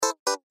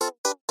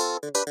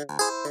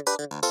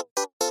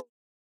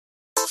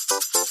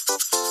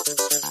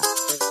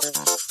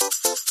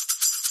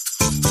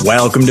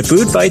Welcome to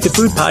Food Fight, the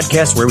food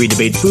podcast where we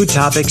debate food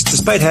topics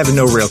despite having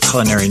no real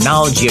culinary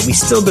knowledge, yet we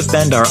still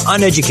defend our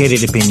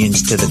uneducated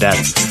opinions to the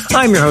death.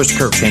 I'm your host,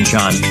 Kirk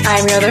Pinchon.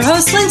 I'm your other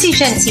host, Lindsay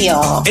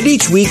Gentile. And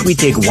each week we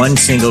take one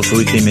single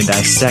food theme and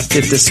dissect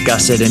it,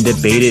 discuss it, and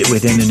debate it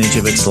within an inch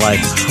of its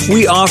life.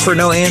 We offer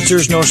no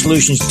answers nor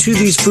solutions to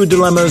these food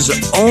dilemmas,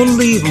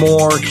 only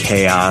more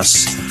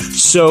chaos.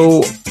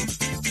 So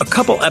a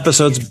couple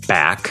episodes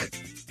back,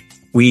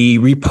 we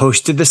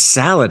reposted the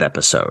salad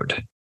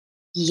episode.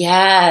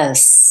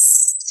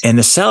 Yes. And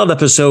the salad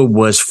episode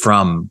was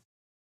from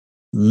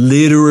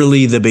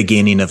literally the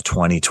beginning of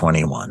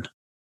 2021.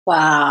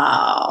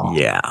 Wow.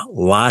 Yeah, a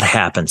lot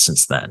happened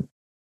since then.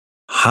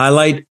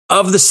 Highlight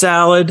of the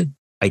salad,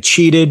 I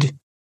cheated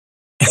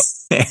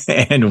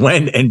and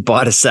went and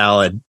bought a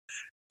salad.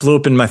 Blew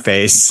up in my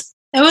face.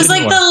 It was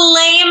like the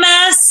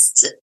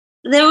lamest.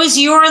 That was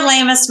your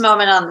lamest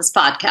moment on this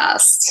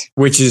podcast.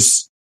 Which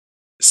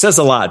says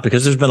a lot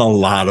because there's been a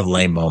lot of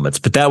lame moments,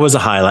 but that was a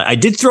highlight. I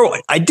did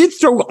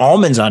throw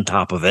almonds on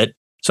top of it.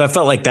 So I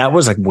felt like that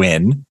was a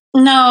win.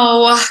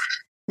 No.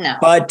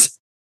 But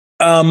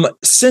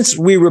since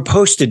we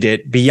reposted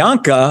it,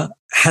 Bianca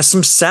has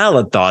some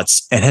salad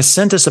thoughts and has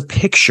sent us a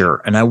picture,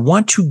 and I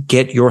want to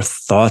get your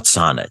thoughts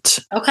on it.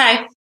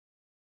 Okay.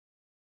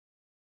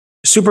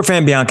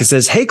 Superfan Bianca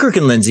says, "Hey, Kirk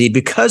and Lindsay,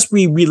 because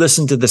we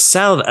re-listened to the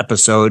salad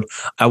episode,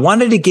 I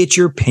wanted to get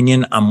your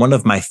opinion on one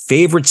of my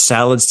favorite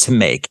salads to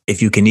make,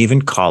 if you can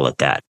even call it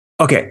that."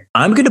 Okay,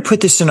 I'm going to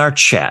put this in our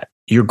chat.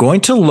 You're going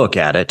to look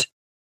at it,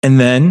 and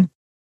then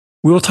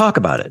we will talk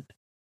about it.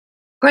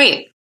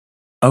 Great.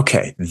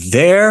 Okay,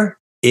 there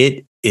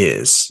it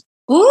is.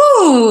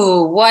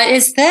 Ooh, what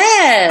is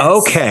this?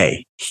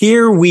 Okay,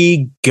 here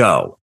we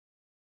go.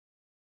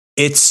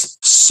 It's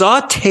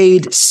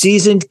sautéed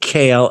seasoned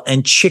kale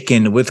and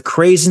chicken with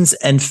craisins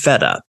and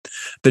feta.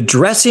 The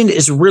dressing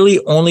is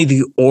really only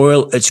the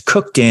oil it's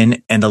cooked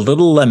in and a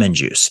little lemon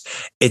juice.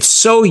 It's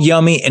so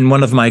yummy and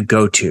one of my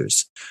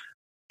go-tos.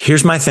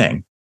 Here's my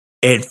thing.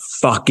 It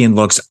fucking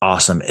looks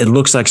awesome. It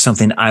looks like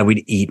something I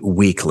would eat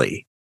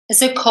weekly.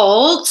 Is it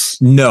cold?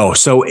 No,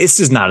 so this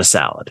is not a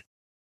salad.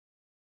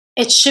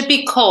 It should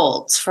be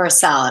cold for a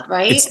salad,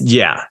 right? It's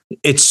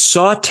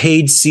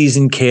sautéed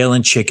seasoned kale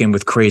and chicken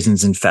with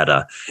craisins and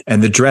feta.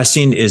 And the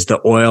dressing is the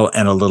oil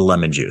and a little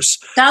lemon juice.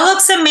 That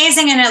looks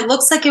amazing. And it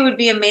looks like it would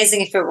be amazing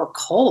if it were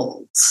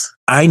cold.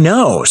 I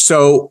know.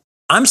 So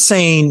I'm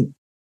saying,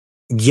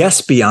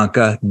 yes,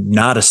 Bianca,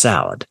 not a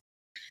salad.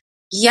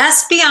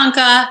 Yes,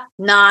 Bianca,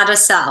 not a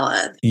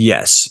salad.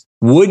 Yes.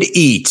 Would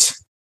eat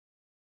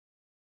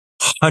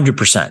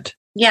 100%.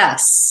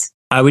 Yes.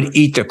 I would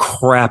eat the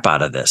crap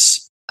out of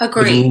this.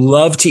 Agreed. Would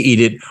love to eat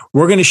it.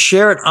 We're going to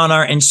share it on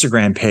our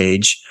Instagram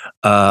page,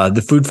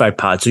 the Food Fight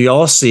Pod, so you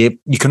all see it.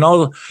 You can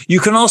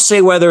all say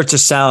whether it's a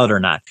salad or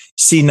not.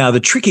 See, now the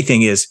tricky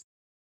thing is,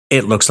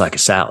 it looks like a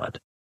salad.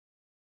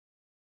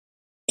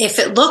 If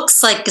it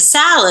looks like a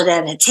salad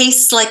and it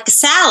tastes like a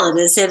salad,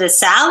 is it a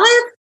salad?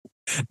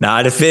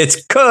 Not if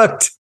it's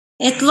cooked.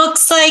 It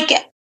looks like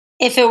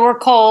if it were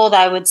cold,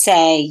 I would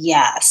say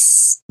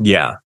yes.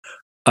 Yeah.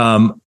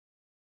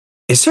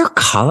 Is there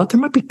there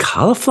might be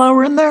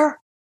cauliflower in there?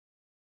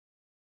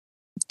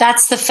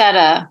 That's the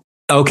feta.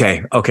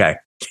 Okay.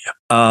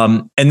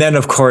 And then,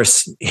 of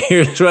course,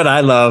 here's what I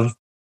love.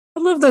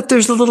 I love that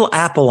there's a little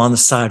apple on the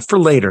side for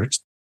later.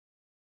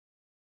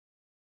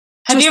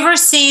 Have you ever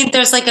seen,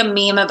 there's like a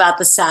meme about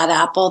the sad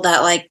apple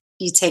that like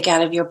you take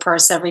out of your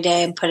purse every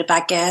day and put it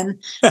back in?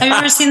 Have you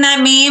ever seen that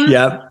meme?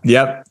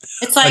 Yep.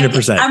 It's like,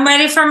 100%. I'm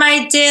ready for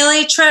my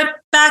daily trip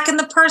back in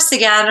the purse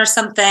again or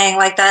something.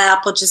 Like that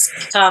apple just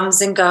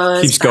comes and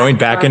goes. Keeps going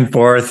back and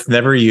forth,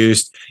 never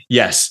used.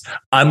 Yes,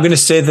 I'm going to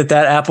say that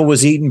apple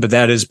was eaten, but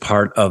that is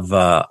part of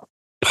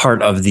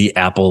the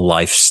apple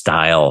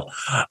lifestyle.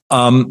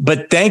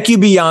 But thank you,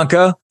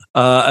 Bianca.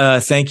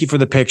 Thank you for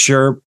the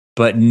picture.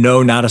 But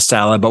no, not a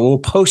salad. But we'll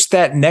post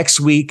that next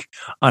week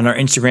on our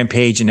Instagram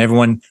page, and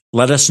everyone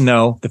let us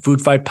know, the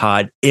Food Fight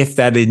Pod, if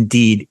that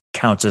indeed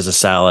counts as a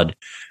salad.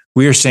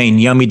 We are saying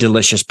yummy,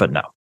 delicious, but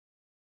no.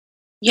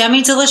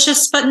 Yummy,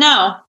 delicious, but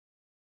no.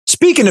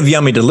 Speaking of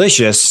yummy,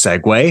 delicious,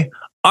 segue,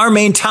 our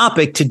main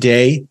topic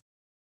today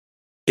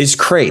is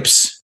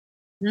crepes.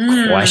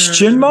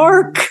 Question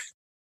mark?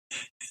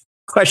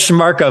 Question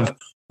mark of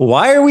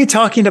why are we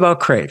talking about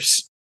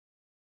crepes?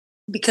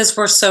 Because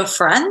we're so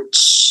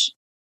French.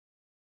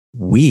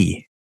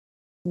 We.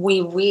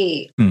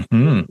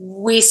 Mm-hmm.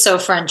 We so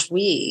French,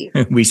 we.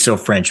 We so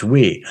French,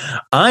 we.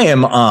 I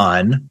am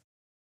on,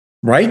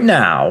 right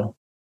now,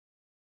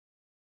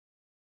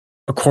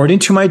 according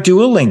to my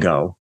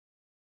Duolingo,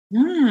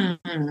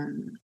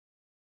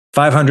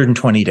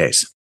 520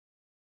 days.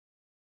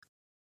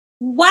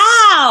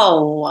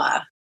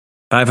 Wow.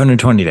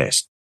 520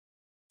 days.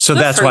 So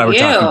Good that's why we're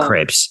talking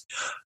crepes.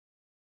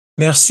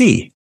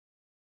 Merci.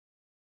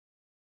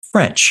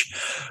 French.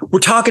 We're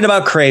talking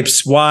about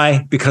crepes.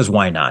 Why? Because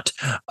why not?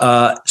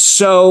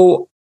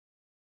 So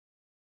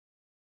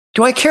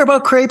Do I care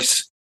about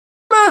crepes?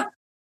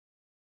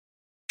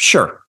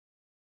 Sure.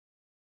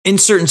 In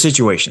certain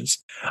situations.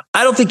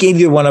 I don't think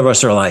either one of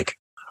us are like,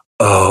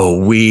 oh,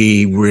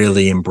 we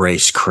really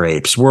embrace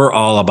crepes. We're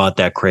all about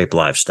that crepe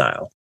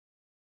lifestyle.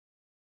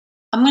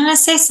 I'm going to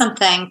say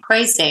something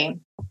crazy.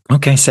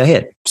 Okay, say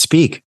it.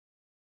 Speak.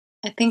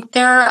 I think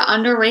they're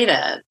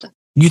underrated.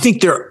 You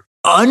think they're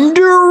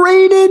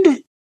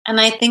underrated? And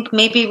I think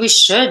maybe we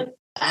should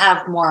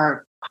have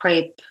more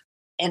crepe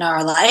in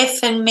our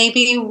life, and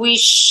maybe we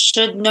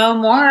should know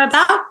more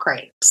about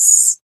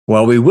crepes.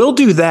 Well, we will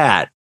do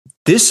that.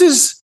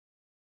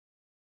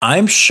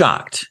 I'm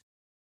shocked.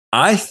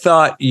 I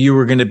thought you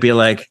were going to be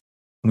like,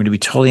 I'm going to be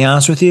totally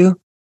honest with you.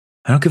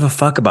 I don't give a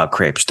fuck about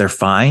crepes. They're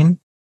fine.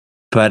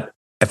 But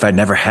if I'd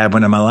never had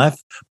one in my life,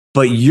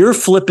 but you're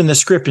flipping the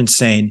script and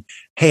saying,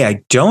 hey,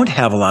 I don't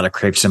have a lot of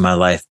crepes in my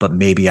life, but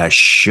maybe I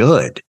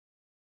should.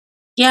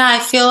 Yeah, I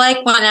feel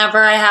like whenever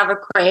I have a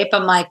crepe,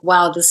 I'm like,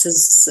 wow, this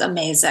is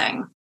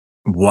amazing.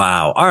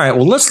 Wow. All right.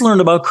 Well, let's learn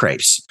about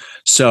crepes.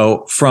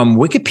 So from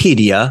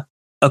Wikipedia,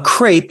 a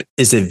crepe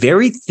is a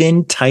very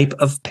thin type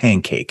of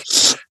pancake.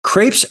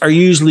 Crepes are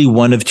usually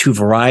one of two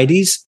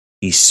varieties,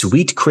 the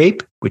sweet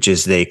crepe, which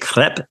is the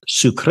crepe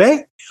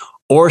sucrée,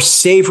 or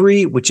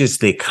savory, which is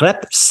the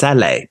crepe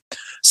salée.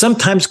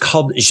 Sometimes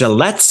called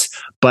gelettes,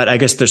 but I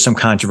guess there's some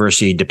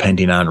controversy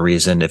depending on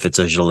reason if it's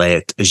a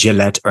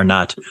gelette or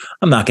not.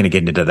 I'm not going to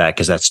get into that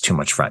because that's too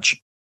much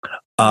French.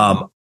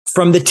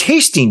 From the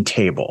tasting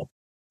table,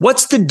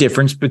 what's the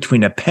difference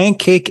between a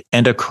pancake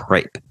and a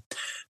crepe?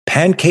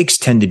 Pancakes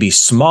tend to be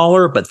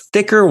smaller but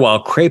thicker,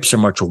 while crepes are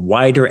much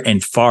wider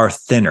and far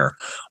thinner.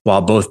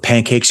 While both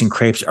pancakes and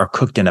crepes are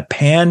cooked in a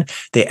pan,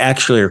 they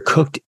actually are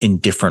cooked in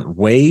different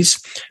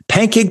ways.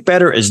 Pancake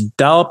batter is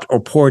dolloped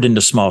or poured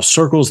into small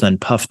circles, then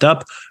puffed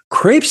up.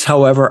 Crepes,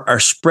 however, are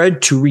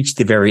spread to reach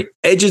the very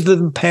edges of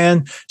the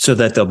pan so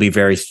that they'll be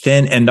very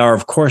thin and are,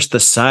 of course, the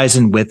size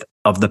and width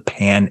of the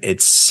pan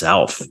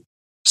itself.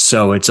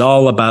 So it's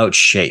all about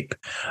shape.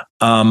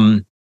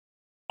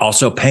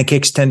 Also,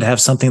 pancakes tend to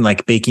have something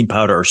like baking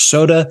powder or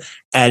soda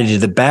added to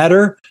the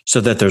batter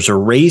so that there's a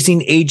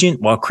raising agent,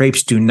 while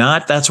crepes do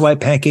not. That's why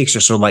pancakes are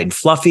so light and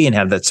fluffy and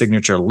have that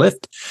signature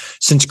lift.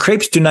 Since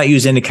crepes do not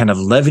use any kind of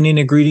leavening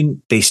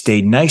ingredient, they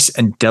stay nice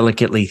and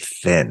delicately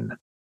thin.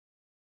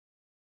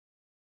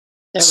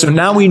 So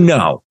now we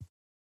know.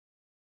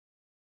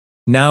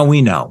 Now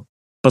we know.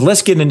 But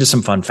let's get into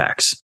some fun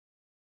facts.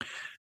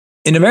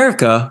 In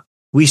America,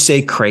 we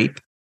say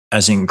crepe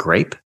as in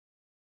grape,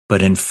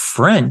 but in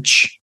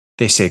French,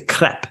 they say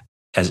crepe,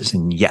 as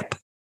in yep.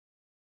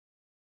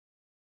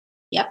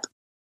 Yep.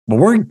 But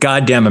we're in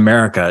goddamn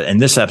America. In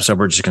this episode,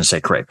 we're just going to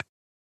say crepe.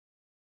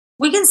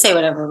 We can say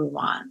whatever we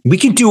want. We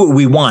can do what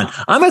we want.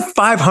 I'm at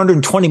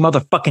 520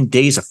 motherfucking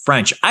days of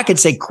French. I could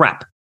say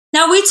crepe.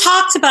 Now, we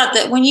talked about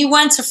that when you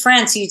went to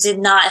France, you did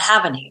not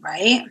have any,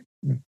 right?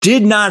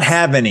 Did not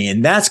have any.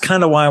 And that's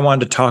kind of why I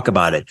wanted to talk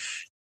about it.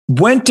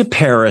 Went to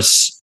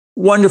Paris.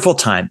 Wonderful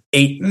time.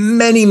 Ate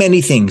many,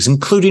 many things,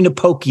 including a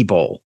poke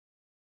bowl.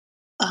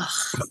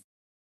 Ugh.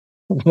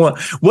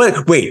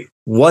 Wait,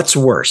 what's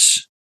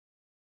worse?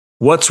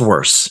 What's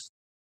worse?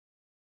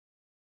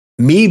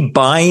 Me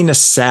buying a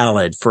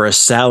salad for a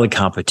salad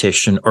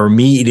competition or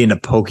me eating a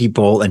poke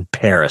bowl in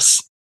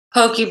Paris?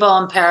 Poke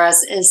bowl in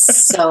Paris is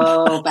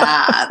so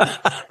bad.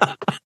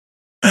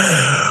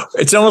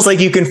 It's almost like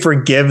you can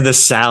forgive the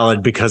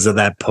salad because of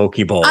that poke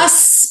bowl.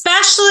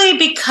 Especially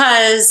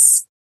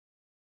because,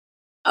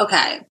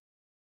 okay,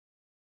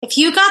 if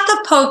you got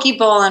the poke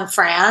bowl in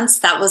France,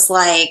 that was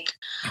like,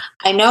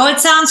 I know it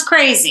sounds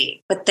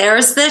crazy, but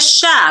there's this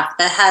chef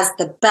that has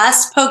the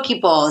best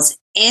poke bowls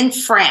in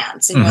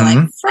France. And you're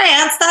like,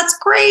 France, that's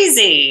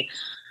crazy.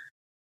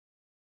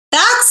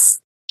 That's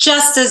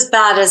just as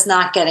bad as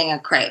not getting a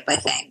crepe, I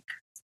think.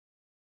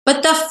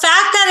 But the fact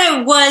that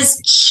it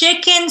was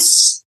chicken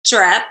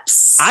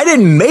strips. I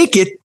didn't make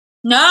it.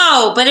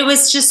 No, but it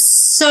was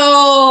just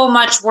so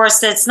much worse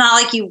that it's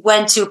not like you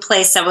went to a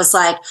place that was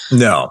like,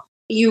 no.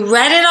 You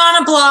read it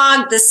on a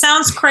blog. This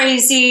sounds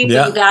crazy,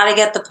 but you got to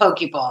get the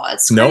poke bowl.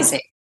 It's crazy.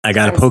 Nope. I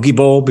got a poke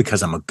bowl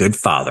because I'm a good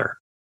father.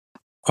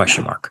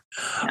 Question mark.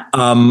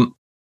 Yeah.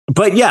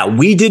 But yeah,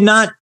 we did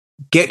not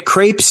get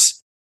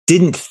crepes.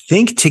 Didn't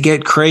think to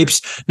get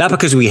crepes, not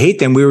because we hate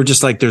them. We were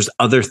just like, there's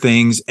other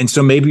things. And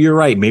so maybe you're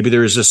right. Maybe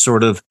there's a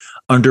sort of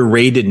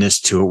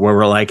underratedness to it where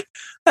we're like,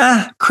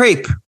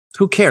 crepe.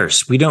 Who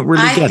cares? We don't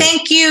really get it. I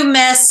think you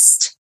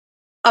missed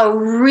a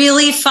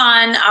really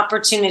fun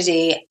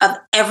opportunity of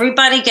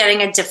everybody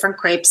getting a different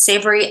crepe,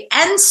 savory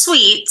and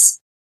sweet,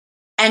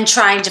 and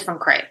trying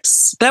different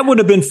crepes. That would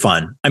have been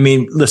fun. I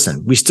mean,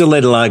 listen, we still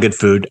ate a lot of good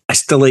food. I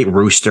still ate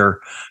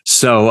Rooster.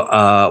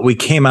 So we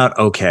came out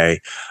okay.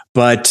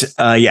 But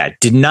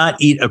did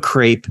not eat a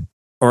crepe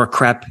or a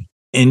crepe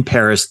in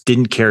Paris.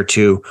 Didn't care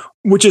to,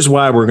 which is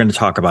why we're going to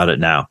talk about it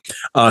now.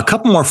 A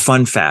couple more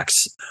fun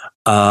facts.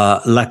 La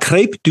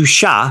crêpe du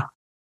chat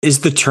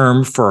is the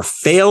term for a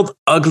failed,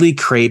 ugly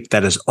crepe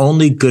that is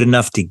only good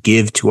enough to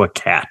give to a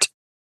cat.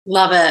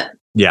 Love it.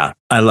 Yeah,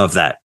 I love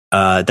that.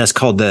 That's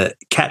called the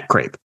cat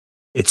crepe.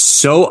 It's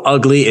so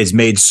ugly. It's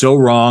made so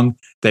wrong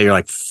that you're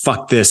like,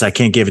 fuck this. I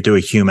can't give it to a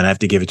human. I have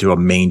to give it to a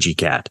mangy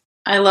cat.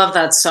 I love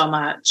that so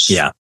much.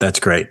 Yeah, that's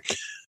great.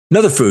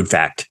 Another food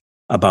fact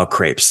about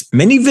crepes.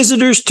 Many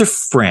visitors to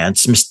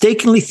France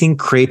mistakenly think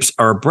crepes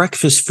are a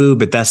breakfast food,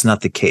 but that's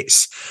not the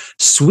case.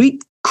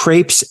 Sweet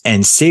crepes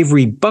and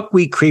savory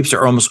buckwheat crepes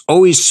are almost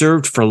always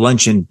served for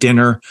lunch and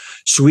dinner.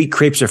 Sweet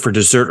crepes are for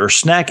dessert or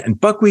snack, and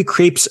buckwheat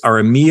crepes are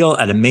a meal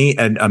at a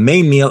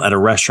main meal at a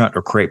restaurant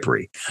or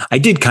creperie. I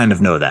did kind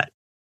of know that.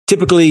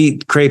 Typically,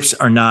 crepes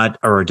are not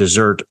or a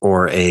dessert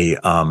or a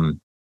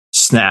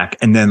snack,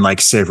 and then like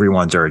savory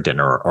ones are a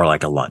dinner or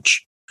like a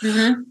lunch.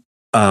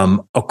 Mm-hmm.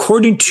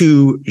 According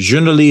to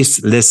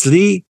journalist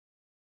Leslie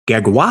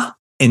Gagois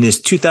in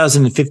his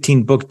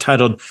 2015 book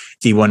titled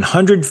 "The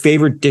 100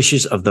 Favorite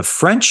Dishes of the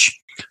French,"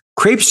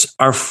 crepes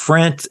are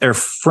France's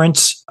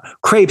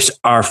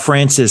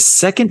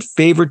second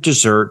favorite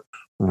dessert,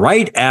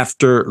 right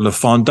after le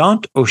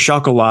fondant au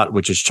chocolat,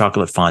 which is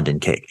chocolate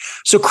fondant cake.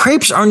 So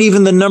crepes aren't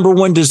even the number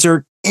one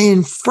dessert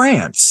in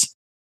France.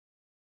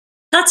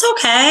 That's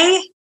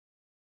okay.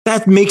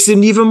 That makes it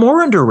even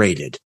more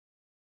underrated.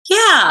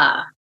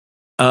 Yeah.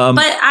 But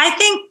I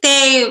think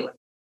they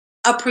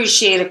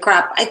appreciate a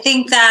crepe. I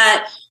think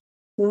that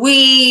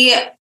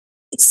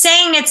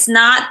saying it's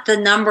not the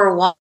number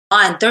one,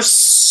 there's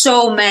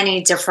so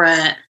many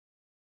different,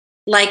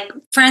 like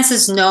France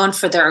is known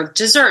for their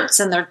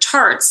desserts and their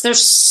tarts.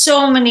 There's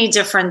so many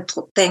different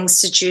things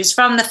to choose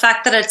from. The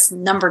fact that it's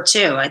number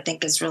two, I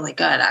think is really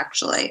good,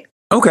 actually.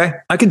 Okay,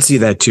 I can see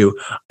that too.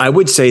 I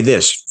would say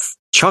this,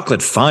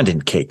 chocolate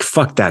fondant cake,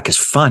 fuck that, because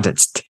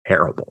fondant's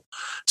terrible.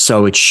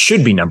 So it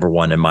should be number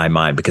one in my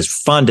mind because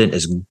fondant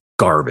is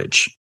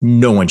garbage.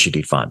 No one should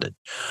eat fondant.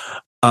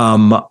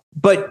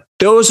 But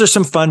those are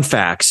some fun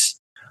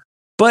facts.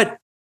 But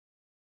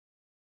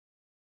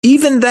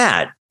even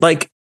that,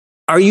 like,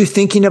 are you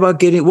thinking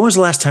about when was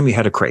the last time you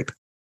had a crepe?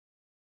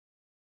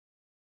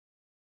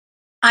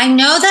 I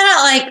know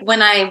that like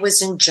when I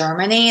was in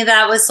Germany,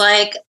 that was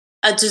like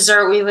a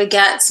dessert we would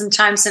get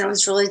sometimes and it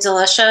was really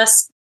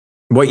delicious.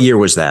 What year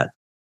was that?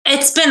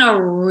 It's been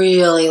a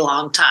really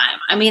long time.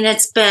 I mean,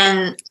 it's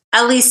been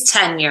at least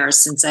 10 years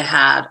since I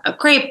had a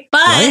crepe, but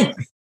right.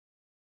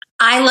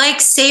 I like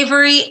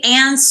savory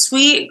and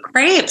sweet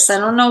crepes. I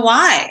don't know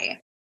why.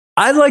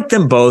 I like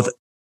them both.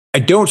 I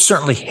don't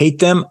certainly hate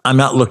them. I'm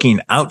not looking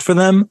out for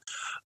them.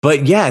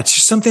 But yeah, it's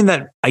just something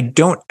that I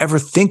don't ever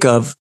think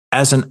of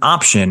as an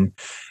option.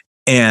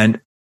 And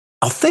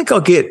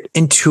I'll get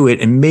into it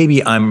and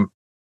maybe I'm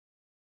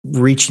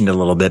reaching a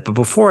little bit. But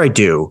before I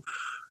do,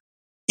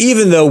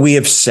 even though we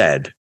have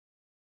said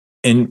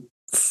in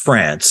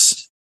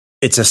France,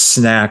 it's a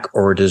snack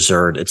or a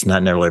dessert, it's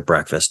not necessarily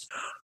breakfast.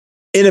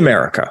 In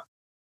America,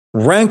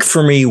 rank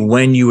for me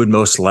when you would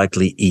most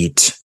likely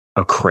eat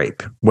a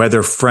crepe,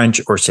 whether French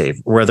or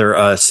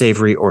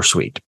savory or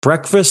sweet.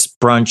 Breakfast,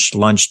 brunch,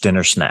 lunch,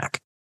 dinner, snack.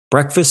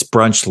 Breakfast,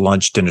 brunch,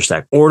 lunch, dinner,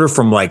 snack. Order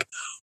from like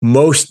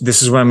most,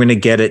 this is when I'm going to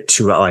get it,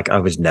 to like I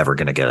was never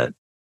going to get it.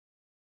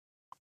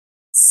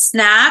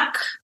 Snack,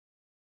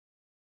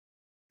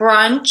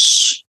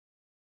 brunch,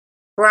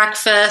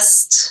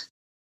 breakfast,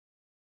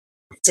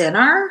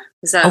 dinner.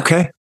 Is that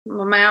okay?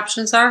 What my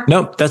options are?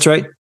 Nope, that's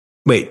right.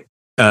 Wait,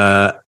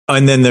 and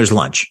then there's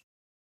lunch.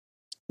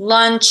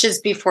 Lunch is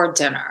before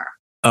dinner.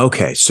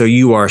 Okay, so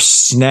you are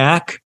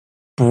snack,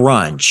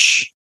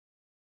 brunch,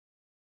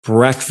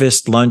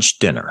 breakfast, lunch,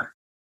 dinner.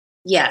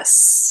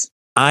 Yes.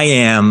 I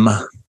am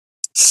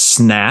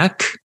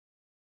snack,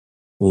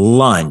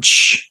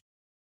 lunch,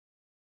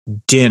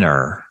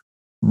 dinner,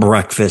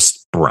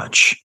 breakfast,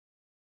 brunch.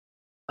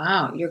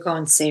 Wow, you're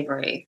going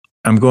savory.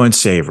 I'm going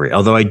savory,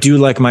 although I do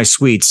like my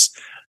sweets.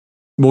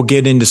 We'll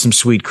get into some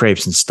sweet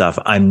crepes and stuff.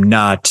 I'm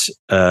not,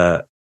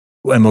 and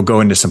we'll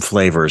go into some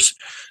flavors.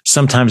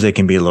 Sometimes they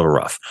can be a little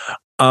rough.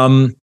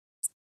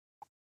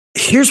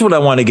 Here's what I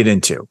want to get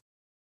into.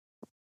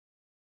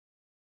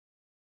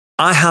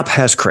 IHOP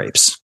has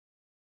crepes.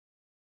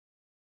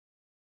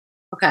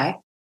 Okay.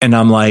 And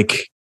I'm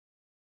like,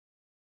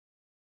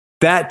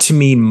 that to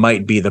me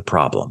might be the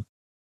problem,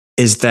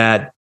 is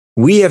that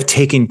we have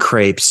taken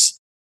crepes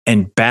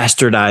and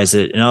bastardized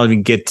it. And I'll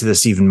even get to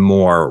this even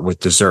more with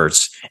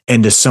desserts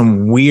into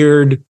some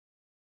weird,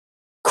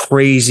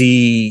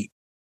 crazy,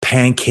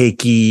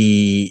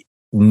 pancakey,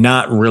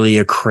 not really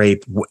a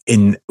crepe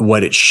in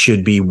what it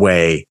should be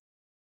way.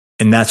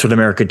 And that's what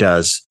America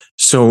does.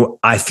 So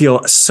I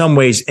feel some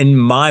ways in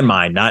my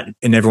mind, not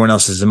in everyone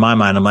else's, in my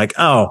mind, I'm like,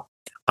 oh,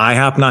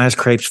 IHOP now has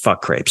crepes.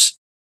 Fuck crepes.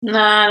 No,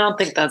 I don't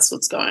think that's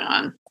what's going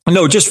on.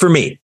 No, just for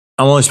me.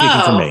 I'm only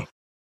speaking for me.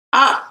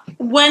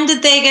 When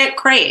did they get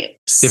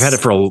crepes? They've had it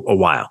for a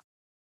while.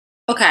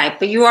 Okay,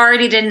 but you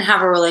already didn't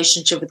have a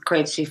relationship with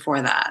crepes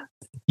before that.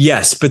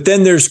 Yes, but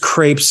then there's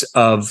crepes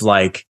of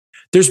like,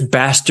 there's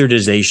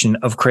bastardization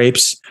of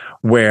crepes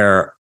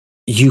where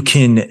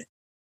the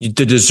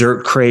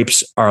dessert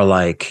crepes are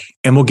like,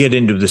 and we'll get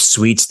into the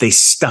sweets, they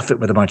stuff it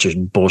with a bunch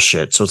of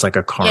bullshit. So it's like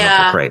a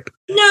carnival crepe.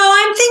 No,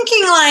 I'm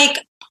thinking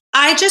like,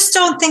 I just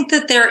don't think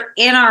that they're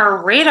in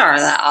our radar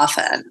that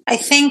often. I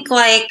think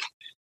like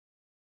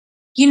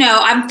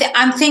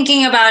I'm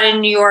thinking about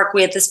in New York,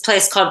 we had this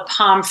place called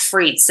Pommes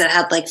Frites that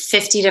had like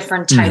 50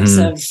 different types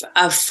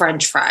of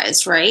French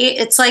fries, right?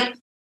 It's like,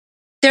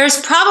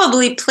 there's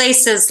probably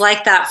places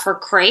like that for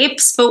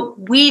crepes,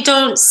 but we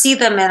don't see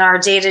them in our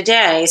day to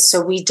day, so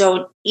we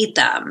don't eat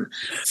them.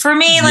 For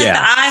me, like the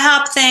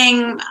IHOP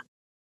thing,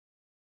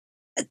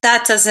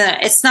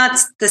 it's not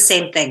the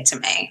same thing to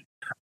me.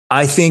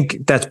 I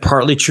think that's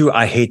partly true.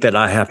 I hate that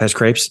IHOP has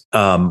crepes,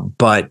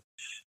 but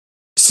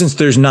since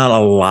there's not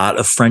a lot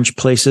of French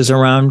places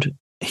around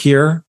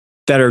here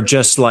that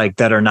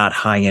are not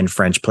high end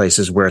French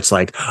places where it's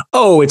like,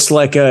 oh, it's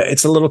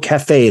a little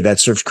cafe that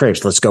serves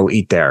crepes. Let's go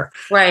eat there.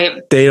 Right.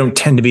 They don't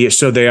tend to be,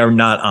 so they are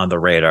not on the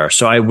radar.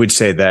 So I would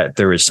say that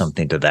there is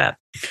something to that.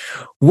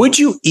 Would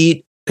you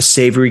eat a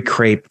savory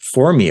crepe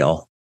for a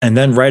meal and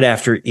then right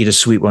after eat a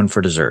sweet one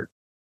for dessert?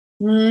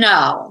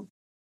 No.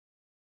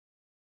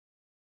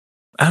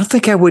 I don't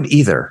think I would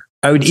either.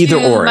 I would either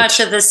or it.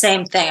 Much of the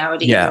same thing. I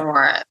would either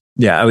or it.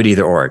 Yeah, I would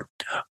either or it.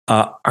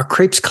 Are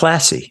crepes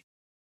classy?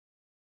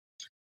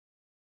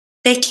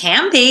 They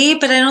can be,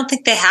 but I don't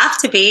think they have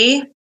to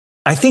be.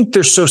 I think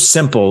they're so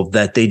simple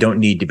that they don't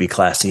need to be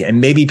classy.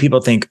 And maybe people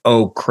think,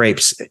 oh,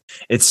 crepes,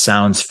 it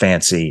sounds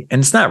fancy.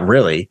 And it's not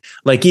really.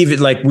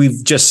 Even like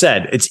we've just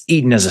said, it's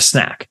eaten as a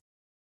snack.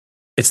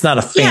 It's not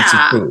a fancy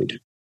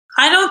food.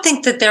 I don't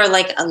think that they're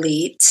like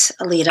elitist.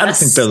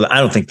 I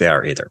don't think they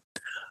are either.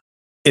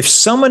 If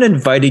someone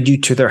invited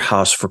you to their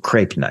house for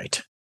crepe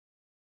night,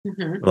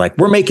 like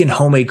we're making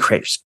homemade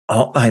crepes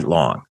all night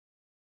long,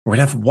 we're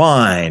going to have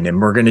wine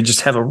and we're going to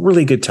just have a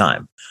really good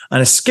time.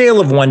 On a scale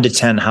of 1 to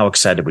 10, how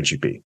excited would you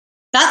be?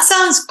 That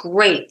sounds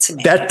great to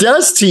me. That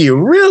does to you,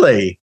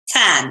 really?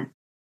 10.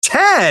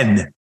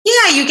 10?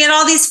 Yeah, you get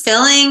all these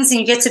fillings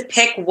and you get to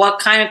pick what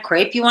kind of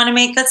crepe you want to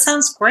make. That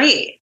sounds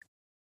great.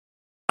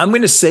 I'm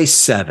going to say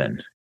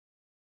 7.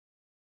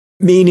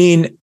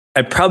 Meaning,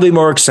 I'm probably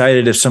more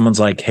excited if someone's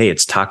like, hey,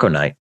 it's taco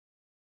night.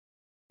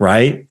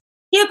 Right?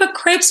 Yeah, but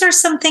crepes are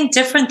something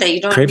different that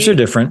you don't are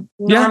different.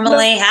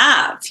 Normally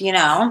have,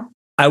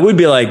 I would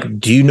be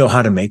like, do you know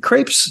how to make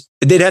crepes?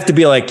 They'd have to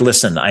be like,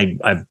 listen,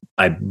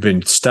 I've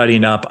been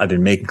studying up. I've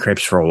been making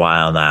crepes for a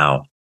while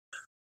now.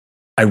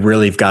 I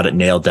really have got it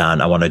nailed down.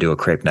 I want to do a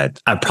crepe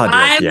night.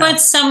 Why would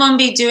someone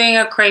be doing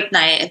a crepe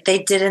night if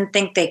they didn't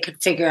think they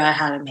could figure out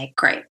how to make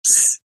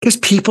crepes? Because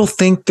people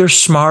think they're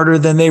smarter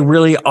than they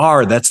really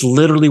are. That's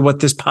literally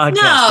what this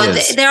podcast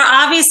is. They're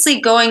obviously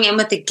going in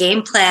with a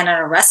game plan and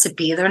a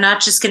recipe. They're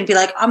not just going to be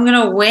like, I'm going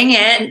to wing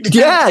it.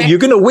 Yeah, you're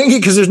going to wing it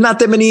because there's not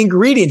that many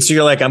ingredients. So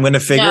you're like, I'm going to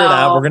figure it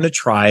out. We're going to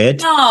try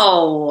it.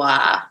 No.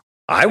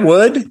 I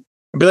would.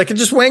 I'd be like,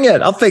 just wing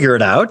it. I'll figure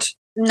it out.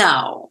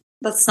 No.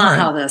 That's not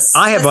how this.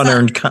 I have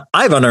unearned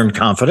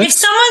confidence. If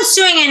someone's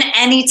doing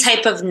any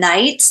type of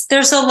night,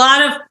 there's a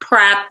lot of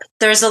prep.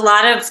 There's a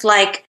lot of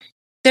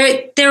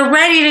they're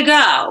ready to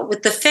go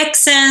with the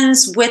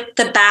fixins, with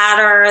the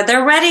batter.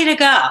 They're ready to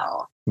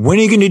go. When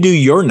are you going to do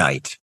your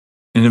night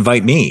and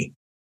invite me?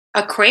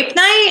 A crepe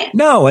night?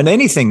 No, an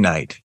anything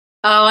night.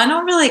 Oh, I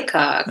don't really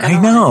cook. I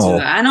know.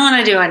 I don't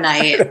want to do a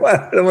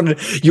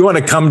night. You want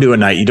to come to a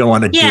night. You don't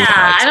want to do a night.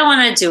 Yeah, I don't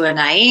want to do a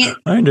night.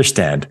 I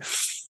understand.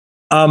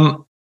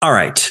 All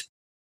right.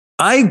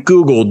 I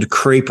Googled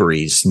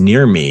creperies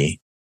near me,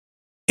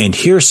 and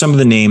here are some of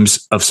the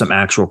names of some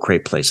actual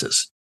crepe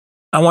places.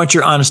 I want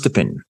your honest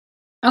opinion.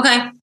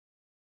 Okay.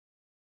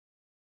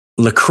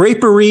 La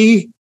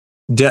Creperie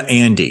de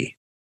Andy.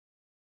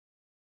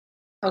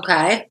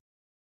 Okay.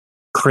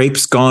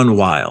 Crepes Gone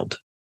Wild.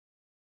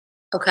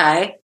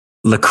 Okay.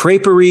 La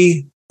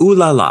Creperie Ooh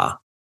La La.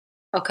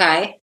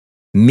 Okay.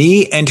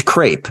 Me and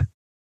Crepe.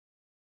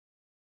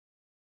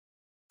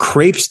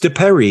 Crepes de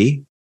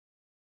Paris.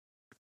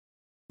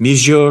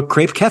 Monsieur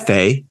Crepe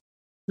Cafe.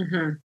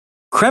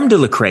 Creme de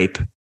la Crepe.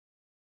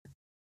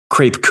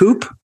 Crepe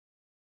Coupe.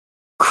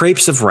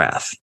 Crepes of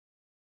Wrath.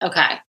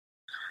 Okay.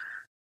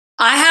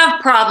 I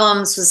have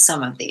problems with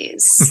some of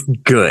these.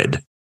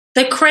 Good.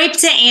 The Crepe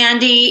de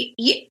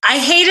Andy, I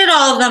hated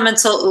all of them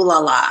until Ooh La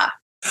La.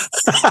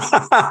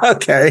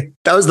 Okay.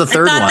 That was the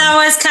third one. I thought that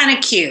was kind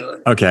of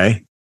cute.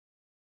 Okay.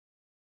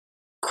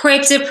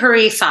 Crepe de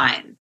Paris,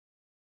 fine.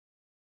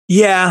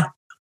 Yeah.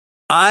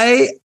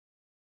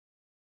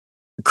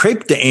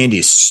 Crepe de Andy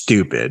is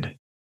stupid.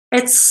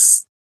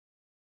 It's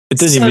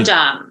so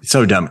dumb.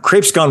 So dumb.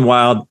 Crepes Gone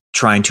Wild,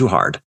 trying too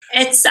hard.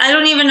 I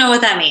don't even know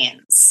what that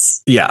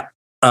means. Yeah.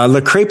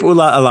 La Crepe Ooh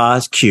La La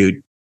is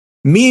cute.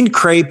 Me and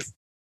Crepe.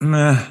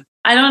 I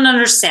don't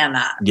understand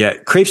that. Yeah.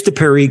 Crepes de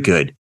Paris,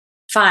 good.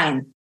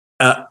 Fine.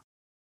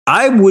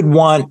 I would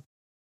want,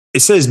 it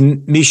says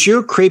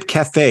Monsieur Crepe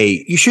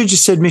Cafe. You should have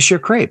just said Monsieur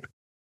Crepe.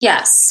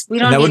 Yes. We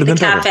don't need the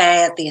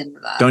cafe at the end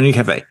of that. Don't need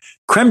cafe.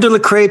 Creme de la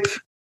Crepe.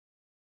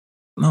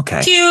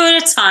 Okay.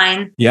 Cute. It's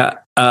fine. Yeah.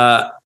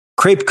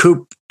 Crepe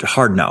Coupe,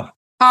 hard no.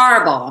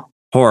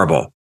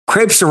 Horrible.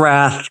 Crepes of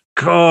Wrath,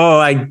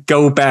 I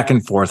go back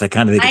and forth. I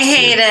kind of think I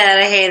hate it.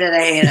 I hate it.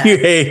 I hate it. You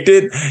hate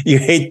it. You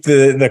hate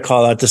the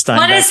call out to Steinbeck.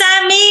 What does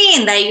that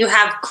mean? That you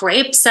have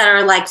crepes that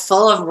are like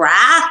full of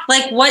wrath?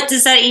 Like, what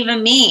does that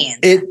even mean?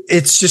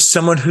 It's just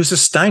someone who's a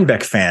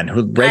Steinbeck fan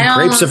who read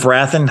Grapes of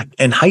Wrath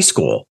in high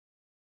school.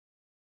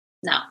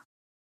 No.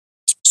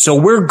 So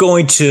we're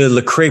going to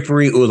Le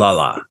Creperie Ooh La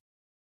La.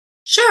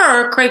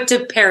 Sure, Crepe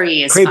de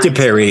Paris is Crepe de fine.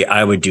 Paris,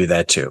 I would do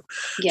that too.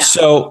 Yeah.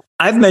 So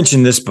I've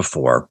mentioned this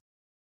before.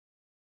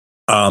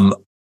 And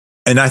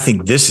I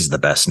think this is the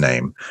best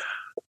name.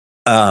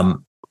 I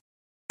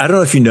don't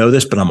know if you know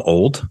this, but I'm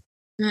old.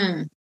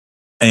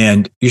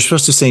 And you're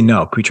supposed to say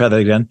no. Can we try that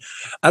again?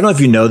 I don't know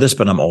if you know this,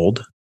 but I'm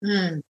old.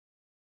 In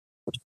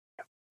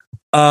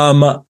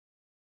the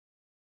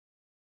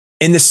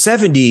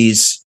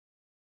 70s,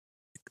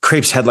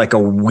 crepes had like a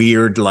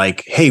weird,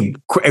 like, hey,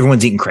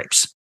 everyone's eating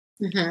crepes.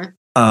 Doing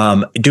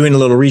a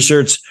little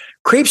research,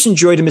 crepes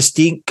enjoyed a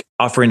mystique,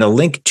 offering a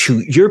link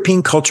to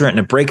European culture and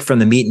a break from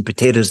the meat and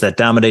potatoes that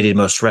dominated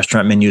most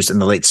restaurant menus in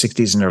the late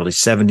 60s and early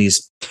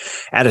 70s.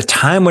 At a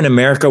time when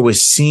America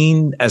was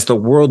seen as the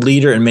world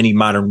leader in many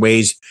modern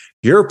ways,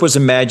 Europe was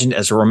imagined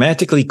as a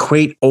romantically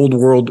quaint old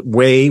world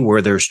way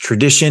where there's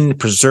tradition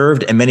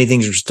preserved and many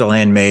things are still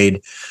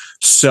handmade.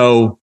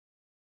 So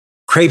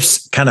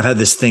crepes kind of had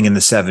this thing in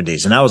the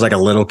 70s. And I was like a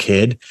little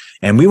kid.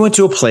 And we went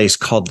to a place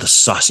called the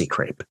Saucy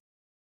Crepe.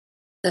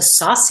 The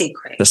Saucy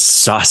Crepe. The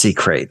Saucy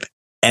Crepe.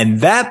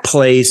 And that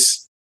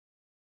place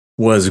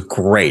was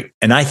great.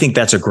 And I think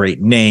that's a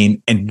great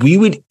name. And we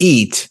would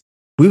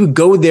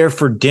go there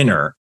for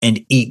dinner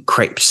and eat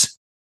crepes,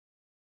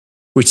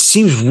 which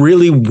seems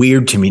really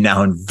weird to me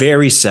now and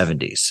very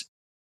 70s.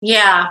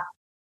 Yeah.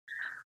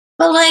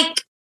 But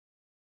like,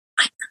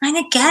 I kind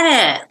of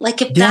get it.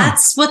 Like if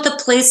that's what the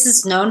place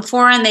is known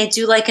for and they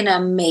do like an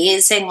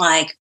amazing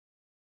like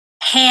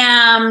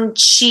ham,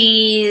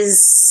 cheese,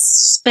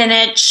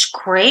 spinach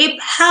crepe,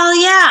 hell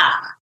yeah.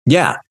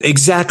 Yeah,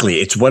 exactly.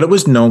 It's what it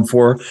was known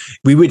for.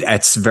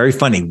 It's very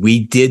funny.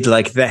 We did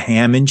like the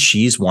ham and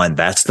cheese one.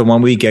 That's the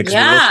one we get because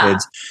we were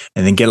kids,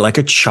 and then get like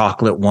a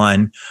chocolate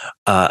one.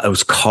 It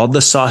was called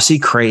the Saucy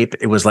Crepe.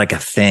 It was like a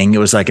thing. It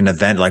was like an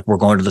event. Like, we're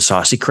going to the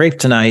Saucy Crepe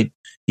tonight.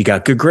 You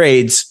got good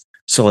grades,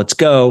 so let's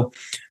go.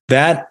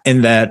 That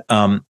in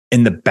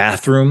the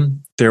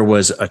bathroom, there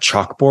was a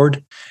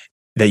chalkboard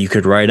that you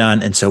could write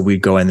on. And so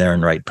we'd go in there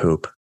and write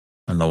poop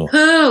on the wall.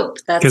 Poop.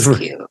 That's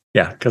cute.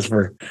 Yeah. Cause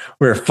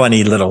we're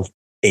funny little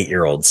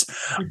 8-year-olds.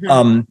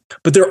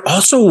 But there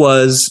also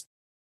was,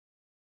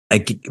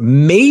 like,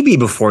 maybe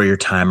before your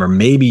time, or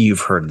maybe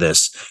you've heard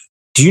this.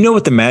 Do you know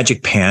what the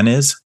magic pan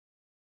is?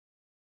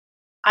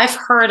 I've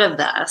heard of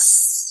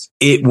this.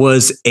 It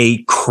was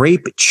a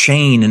crepe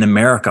chain in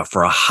America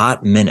for a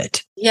hot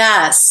minute.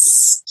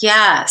 Yes.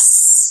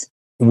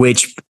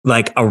 Which,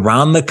 like,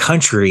 around the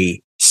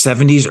country,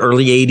 70s,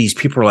 early 80s,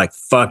 people were like,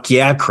 fuck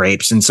yeah,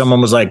 crepes. And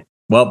someone was like,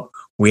 well,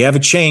 we have a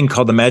chain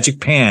called the Magic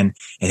Pan,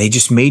 and they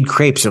just made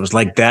crepes. It was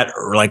like that,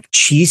 or like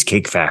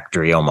Cheesecake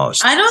Factory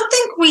almost. I don't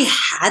think we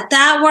had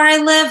that where I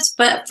lived,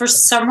 but for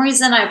some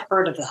reason I've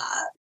heard of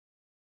that.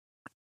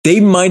 They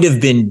might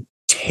have been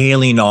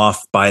tailing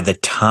off by the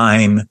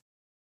time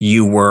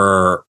you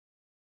were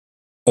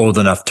old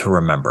enough to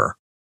remember.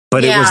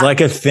 But it was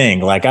like a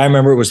thing. Like, I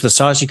remember it was the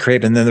Saucy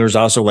Crepe, and then there was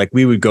also, like,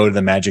 we would go to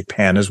the Magic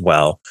Pan as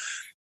well.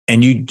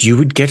 And you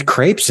would get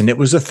crepes, and it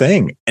was a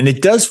thing. And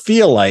it does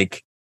feel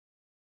like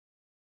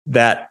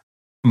that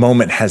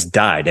moment has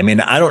died. I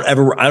mean, I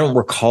don't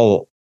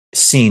recall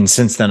seeing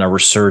since then a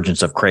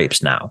resurgence of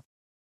crepes now.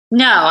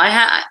 No,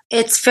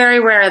 it's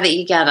very rare that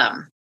you get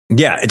them.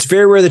 Yeah, it's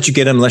very rare that you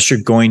get them unless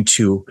you're going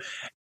to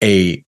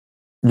a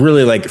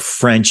really like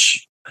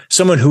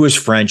someone who is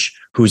French,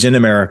 who's in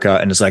America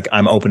and is like,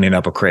 I'm opening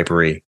up a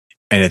creperie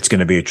and it's going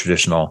to be a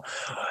traditional.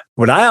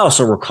 What I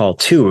also recall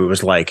too, it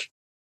was like,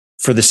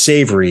 for the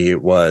savory,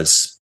 it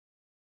was,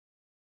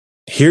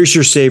 here's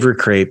your savory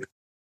crepe.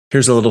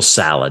 Here's a little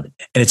salad.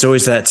 And it's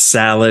always that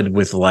salad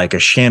with like a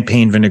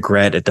champagne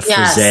vinaigrette at the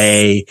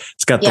frisee.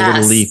 It's got the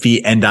little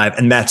leafy endive,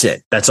 and that's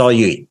it. That's all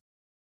you eat.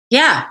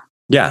 Yeah.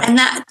 Yeah. And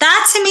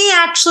that to me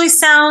actually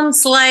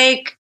sounds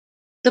like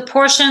the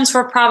portions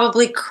were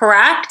probably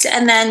correct.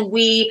 And then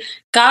we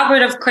got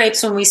rid of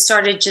crepes when we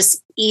started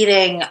just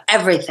eating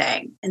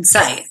everything in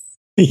sight.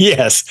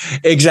 Yes,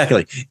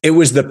 exactly. It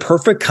was the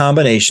perfect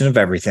combination of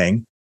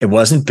everything. It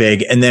wasn't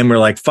big. And then we're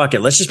like, fuck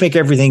it, let's just make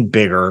everything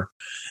bigger.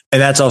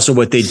 And that's also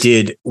what they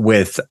did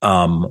with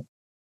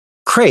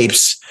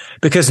crepes,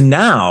 because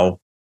now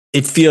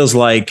it feels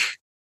like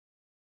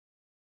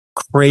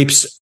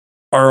crepes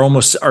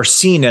are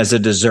seen as a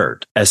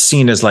dessert, as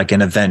seen as like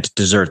an event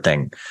dessert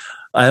thing.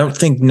 I don't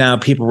think now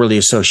people really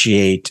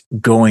associate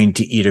going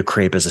to eat a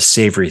crepe as a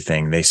savory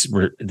thing.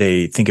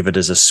 They think of it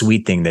as a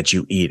sweet thing that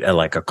you eat at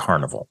like a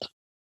carnival.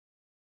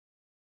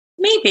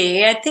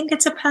 Maybe. I think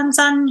it depends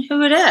on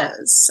who it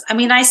is. I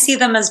mean, I see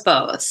them as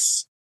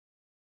both.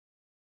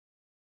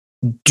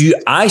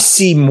 I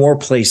see more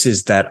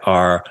places that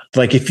are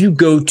like, if you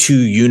go to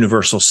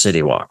Universal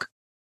City Walk.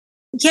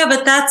 Yeah,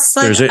 but that's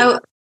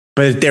like,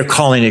 but they're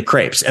calling it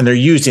crepes and they're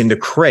using the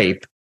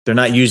crepe.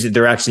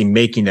 They're actually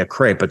making a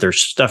crepe, but they're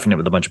stuffing it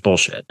with a bunch of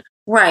bullshit.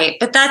 Right.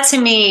 But that to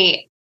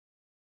me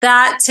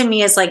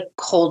is like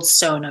Cold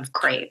Stone of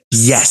crepes.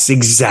 Yes,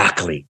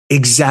 exactly.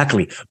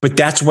 But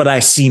that's what I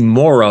see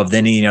more of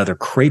than any other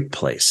crepe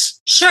place.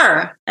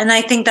 Sure. And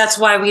I think that's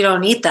why we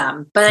don't eat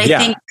them. But I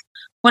think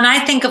when I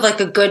think of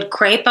like a good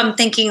crepe, I'm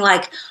thinking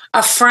like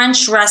a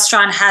French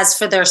restaurant has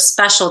for their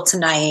special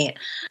tonight,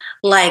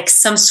 like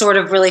some sort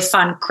of really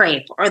fun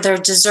crepe, or their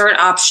dessert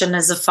option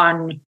is a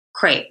fun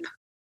crepe.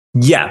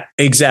 Yeah,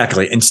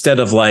 exactly. Instead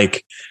of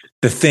like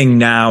the thing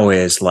now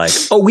is like,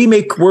 oh,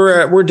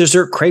 we're a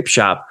dessert crepe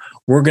shop.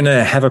 We're going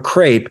to have a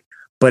crepe,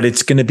 but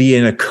it's going to be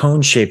in a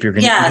cone shape. You're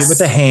going to eat it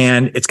with a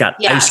hand. It's got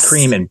ice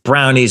cream and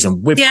brownies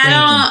and whipped cream.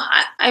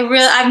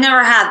 I've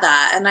never had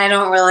that, and I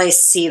don't really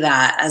see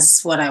that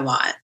as what I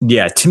want.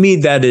 Yeah, to me,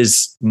 that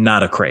is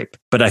not a crepe,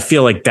 but I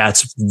feel like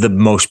that's the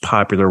most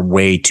popular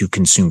way to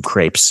consume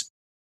crepes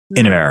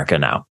in America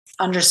now.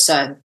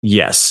 Understood.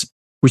 Yes,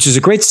 which is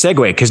a great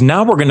segue because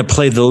now we're going to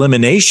play the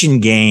elimination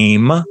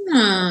game.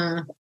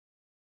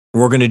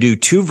 We're going to do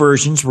two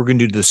versions. We're going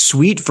to do the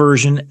sweet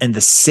version and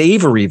the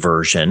savory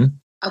version.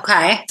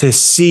 Okay. To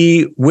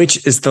see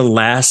which is the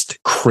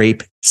last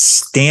crepe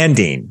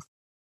standing.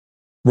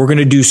 We're going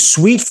to do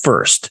sweet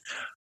first.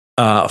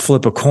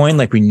 Flip a coin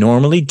like we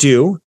normally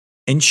do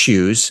and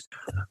choose.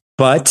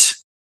 But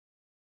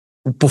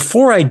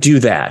before I do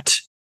that,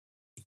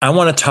 I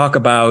want to talk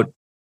about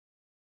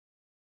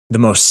the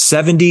most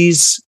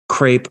 70s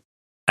crepe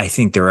I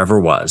think there ever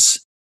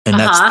was. And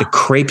that's the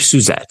Crepe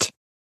Suzette.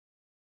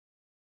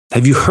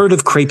 Have you heard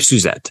of Crepe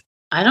Suzette?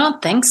 I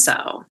don't think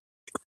so.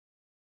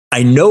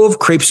 I know of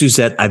Crepe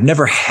Suzette. I've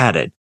never had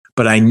it,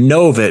 but I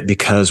know of it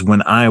because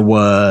when I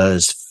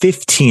was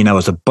 15, I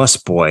was a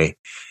busboy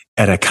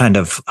at a kind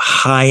of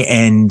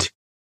high-end,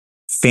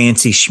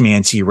 fancy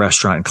schmancy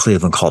restaurant in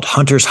Cleveland called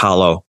Hunter's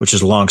Hollow, which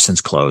is long since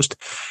closed.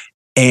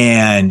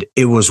 And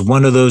it was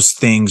one of those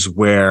things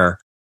where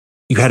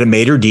you had a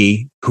maitre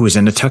d' who was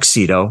in a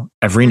tuxedo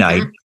every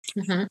night,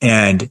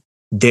 and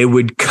they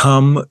would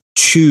come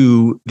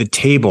to the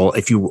table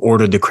if you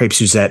ordered the Crepe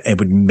Suzette and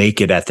would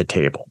make it at the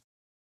table.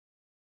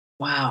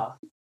 Wow.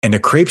 And a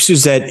Crepe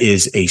Suzette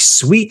is a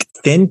sweet,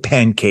 thin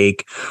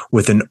pancake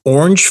with an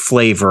orange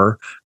flavor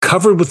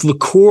covered with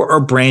liqueur or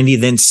brandy,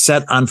 then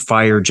set on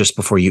fire just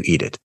before you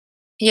eat it.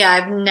 Yeah,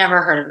 I've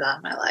never heard of that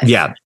in my life.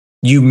 Yeah.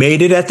 You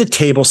made it at the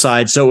table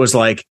side. So it was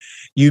like,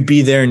 you'd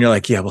be there and you're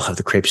like, yeah, we'll have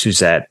the Crepe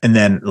Suzette. And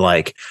then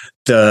like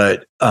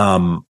the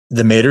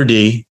maitre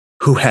d',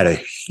 who had a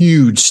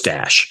huge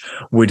stash,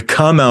 would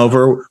come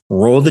over,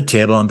 roll the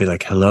table and be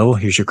like, hello,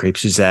 here's your Crepe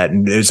Suzette.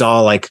 And it was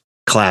all like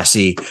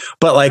classy,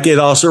 but like it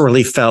also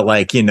really felt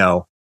like, you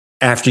know,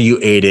 after you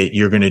ate it,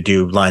 you're going to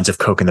do lines of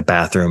coke in the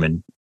bathroom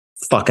and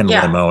fucking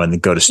limo and then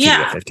go to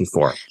Studio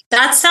 54.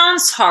 That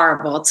sounds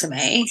horrible to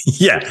me.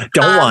 Yeah,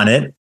 don't want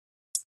it.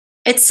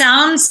 It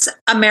sounds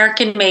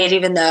American made,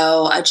 even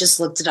though I just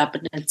looked it up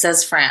and it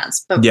says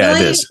France. But yeah,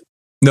 really, it is.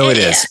 No, it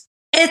is.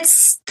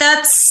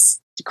 That's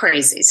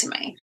crazy to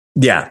me.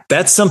 Yeah,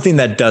 that's something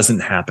that doesn't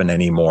happen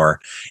anymore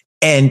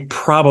and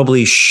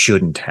probably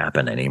shouldn't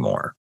happen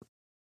anymore.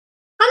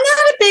 I'm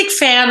not a big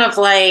fan of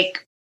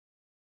like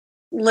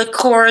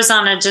liqueurs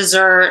on a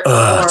dessert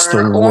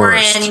or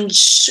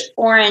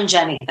orange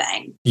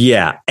anything.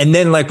 Yeah. And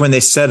then like when they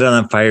set it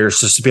on fire,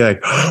 it's just to be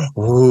like,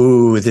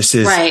 ooh, this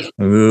is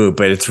ooh,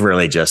 but it's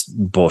really just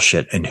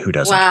bullshit. And who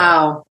doesn't?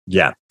 Wow. Care?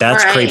 Yeah.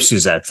 That's Crepe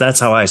Suzette. That's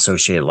how I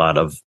associate a lot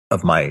of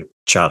my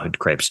childhood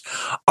crepes.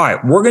 All right.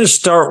 We're going to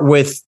start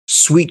with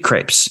sweet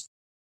crepes.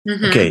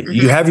 Okay. Do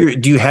you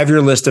have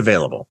your list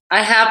available?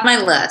 I have my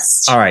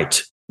list. All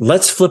right.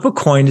 Let's flip a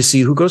coin to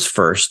see who goes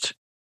first.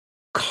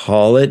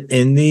 Call it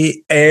in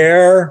the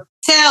air.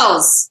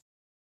 Tails.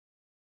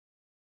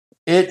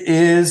 It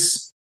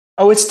is.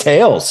 Oh, it's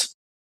tails.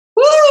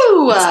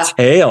 Woo! It's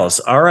tails.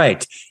 All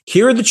right.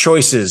 Here are the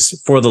choices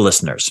for the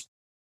listeners.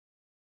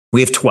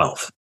 We have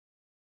 12.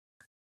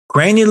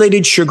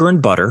 Granulated sugar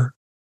and butter,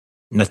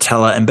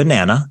 Nutella and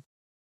banana,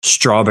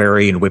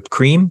 strawberry and whipped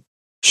cream,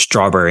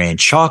 strawberry and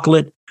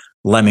chocolate,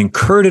 lemon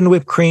curd and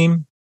whipped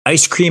cream,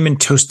 ice cream and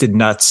toasted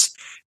nuts,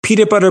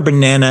 peanut butter,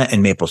 banana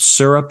and maple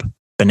syrup,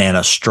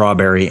 banana,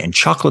 strawberry and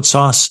chocolate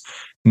sauce,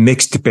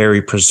 mixed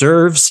berry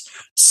preserves,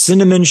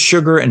 cinnamon,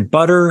 sugar and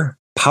butter,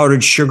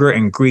 powdered sugar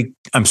and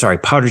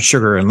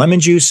lemon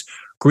juice,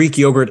 Greek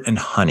yogurt and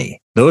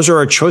honey. Those are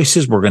our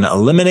choices. We're going to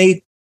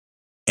eliminate,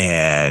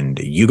 and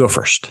you go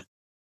first.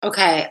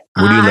 Okay.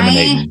 What are you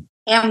eliminating?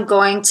 I am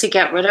going to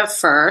get rid of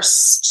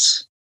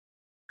first.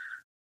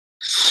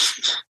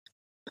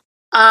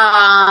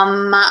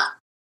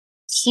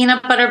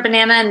 Peanut butter,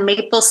 banana, and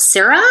maple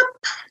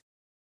syrup.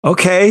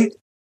 Okay.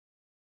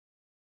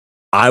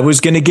 I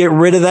was going to get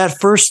rid of that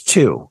first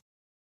too.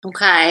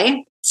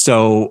 Okay.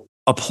 So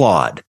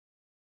applaud.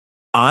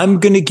 I'm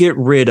going to get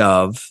rid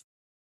of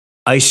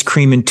ice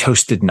cream and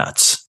toasted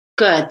nuts.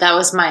 Good. That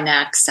was my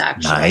next,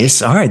 actually.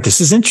 Nice. All right.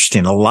 This is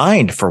interesting.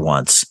 Aligned for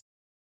once.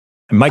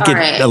 It might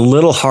get a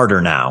little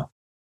harder now.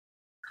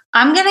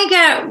 I'm going to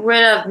get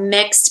rid of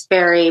mixed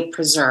berry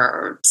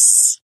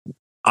preserves.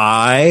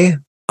 I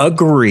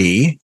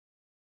agree.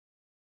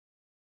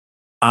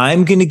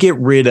 I'm going to get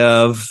rid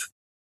of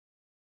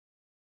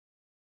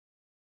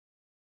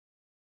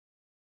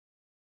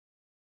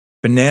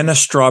banana,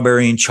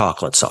 strawberry, and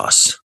chocolate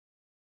sauce.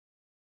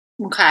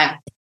 Okay.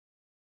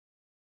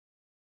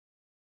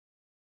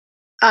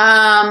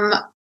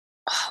 Why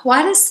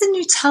does the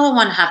Nutella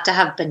one have to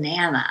have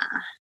banana?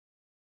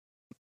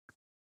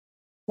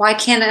 Why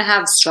can't it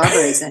have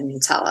strawberries and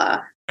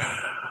Nutella?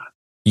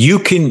 You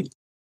can,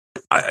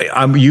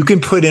 you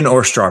can put in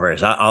or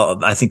strawberries.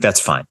 I think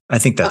that's fine. I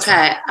think that's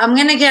okay. Fine. I'm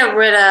gonna get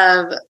rid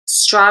of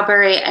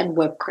strawberry and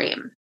whipped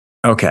cream.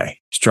 Okay,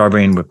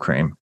 strawberry and whipped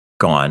cream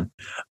gone.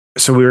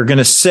 So we were going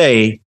to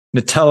say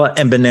Nutella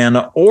and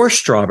banana or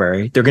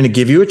strawberry. They're going to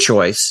give you a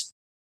choice.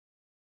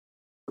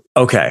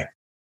 Okay,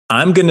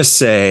 I'm going to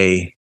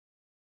say,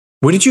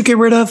 what did you get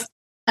rid of?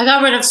 I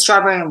got rid of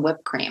strawberry and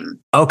whipped cream.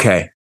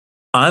 Okay,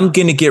 I'm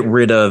going to get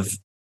rid of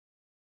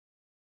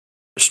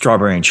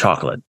strawberry and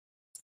chocolate.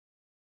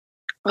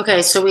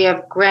 Okay, so we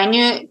have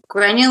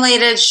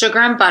granulated sugar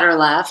and butter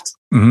left,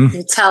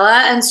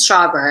 Nutella and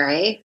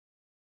strawberry,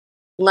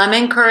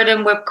 lemon curd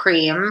and whipped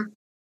cream,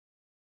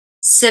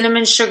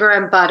 cinnamon sugar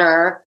and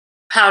butter,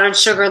 powdered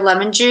sugar,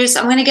 lemon juice.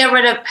 I'm going to get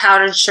rid of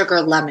powdered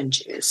sugar, lemon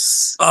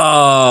juice. Oh,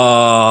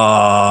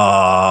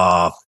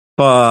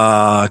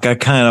 fuck. I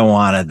kind of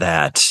wanted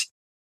that.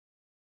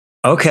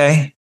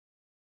 Okay.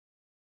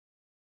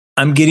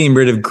 I'm getting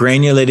rid of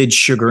granulated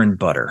sugar and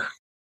butter.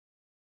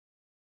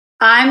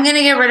 I'm going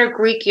to get rid of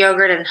Greek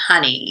yogurt and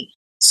honey.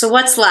 So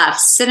what's left?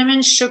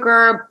 Cinnamon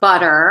sugar,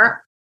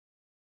 butter,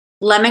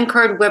 lemon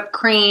curd, whipped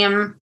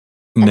cream,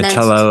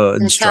 Nutella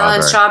and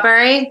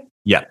strawberry.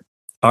 Yeah.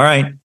 All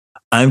right.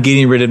 I'm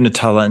getting rid of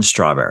Nutella and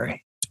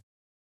strawberry.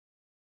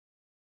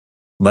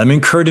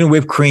 Lemon curd and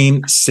whipped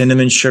cream,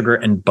 cinnamon sugar,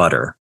 and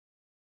butter.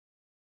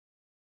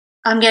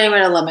 I'm getting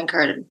rid of lemon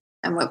curd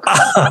and whipped cream.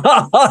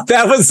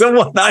 That was the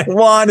one I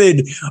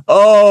wanted.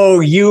 Oh,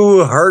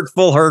 you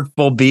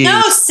hurtful bee.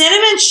 No,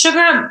 cinnamon sugar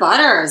and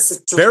butter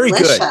is delicious. Very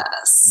good.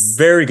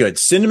 Very good.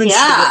 Cinnamon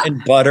sugar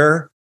and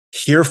butter.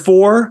 Here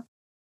for.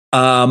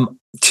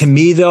 To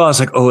me, though, I was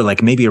like, oh,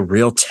 like maybe a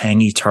real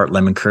tangy tart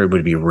lemon curd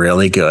would be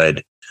really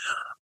good.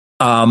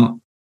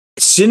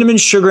 Cinnamon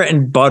sugar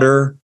and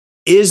butter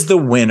is the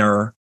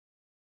winner.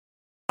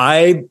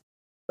 I'm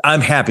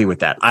happy with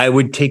that. I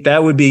would take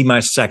that would be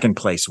my second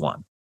place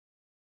one.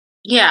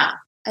 Yeah,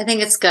 I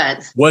think it's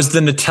good. Was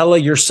the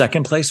Nutella your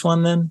second place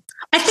one then?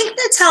 I think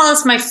Nutella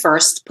is my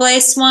first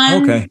place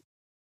one. Okay.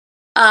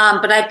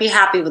 But I'd be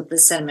happy with the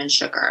cinnamon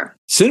sugar.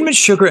 Cinnamon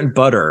sugar and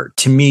butter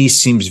to me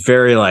seems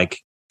very like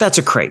that's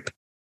a crepe.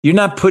 You're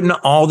not putting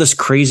all this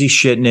crazy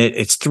shit in it.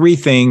 It's three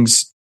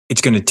things. It's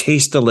going to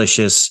taste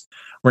delicious.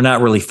 We're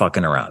not really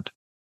fucking around.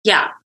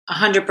 Yeah,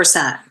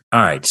 100%.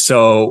 All right.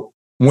 So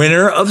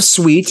winner of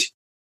sweet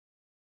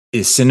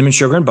is cinnamon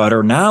sugar and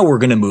butter. Now we're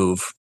going to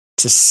move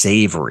to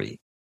savory.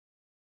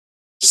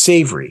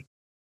 Savory.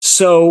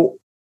 So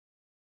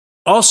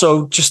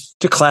also just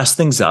to class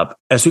things up,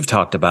 as we've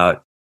talked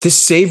about, this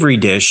savory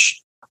dish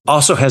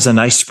also has a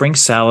nice spring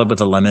salad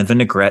with a lemon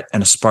vinaigrette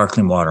and a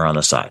sparkling water on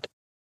the side.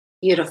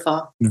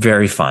 Beautiful.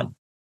 Very fun.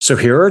 So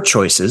here are our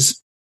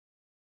choices.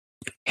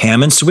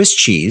 Ham and Swiss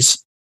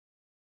cheese,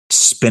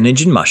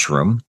 spinach and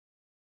mushroom,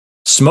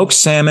 smoked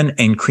salmon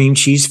and cream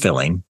cheese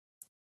filling,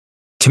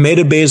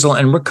 tomato, basil,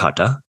 and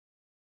ricotta,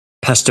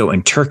 pesto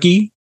and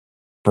turkey,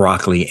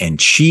 broccoli and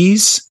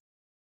cheese,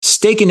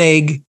 steak and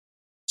egg,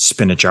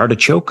 spinach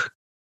artichoke,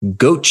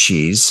 goat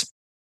cheese,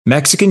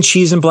 Mexican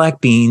cheese and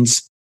black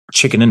beans,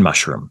 chicken and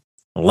mushroom.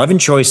 11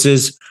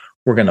 choices.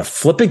 We're going to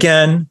flip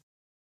again.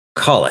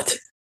 Call it.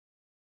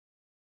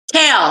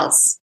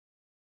 Tails.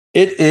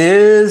 It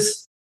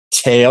is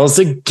tails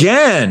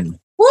again.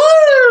 Woo!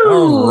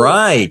 All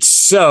right.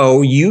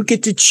 So you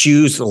get to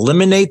choose,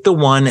 eliminate the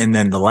one, and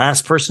then the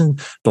last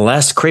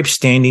crepe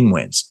standing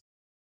wins.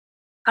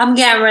 I'm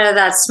getting rid of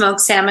that smoked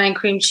salmon and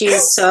cream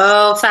cheese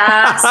so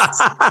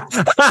fast.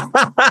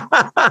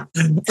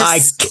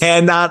 I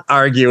cannot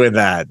argue with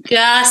that.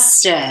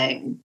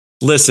 Disgusting.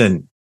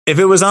 Listen, if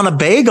it was on a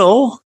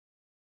bagel.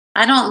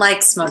 I don't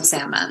like smoked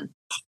salmon.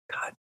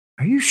 God,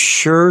 are you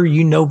sure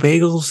you know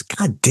bagels?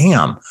 God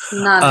damn.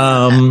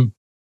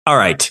 All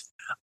right.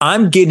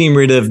 I'm getting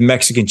rid of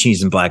Mexican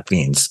cheese and black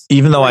beans.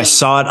 Even though I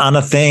saw it on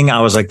a thing,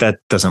 I was like, that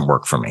doesn't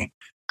work for me.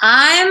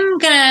 I'm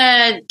going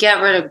to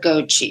get rid of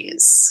goat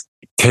cheese.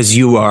 Because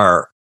you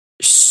are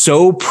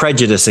so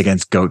prejudiced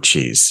against goat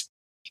cheese.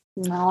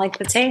 I don't like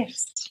the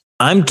taste.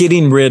 I'm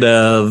getting rid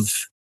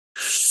of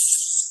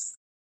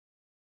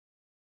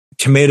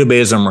tomato,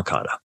 basil, and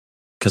ricotta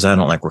because I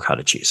don't like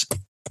ricotta cheese.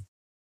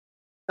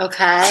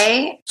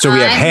 Okay. So we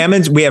have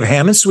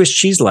ham and Swiss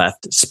cheese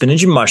left,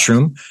 spinach and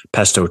mushroom,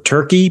 pesto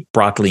turkey,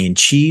 broccoli and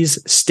cheese,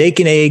 steak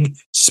and egg,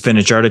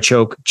 spinach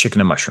artichoke,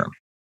 chicken and mushroom.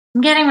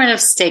 I'm getting rid of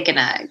steak and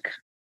egg.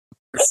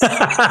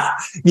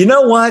 You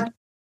know what?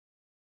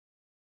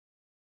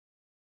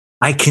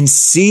 I can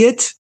see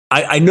it.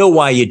 I know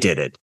why you did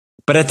it.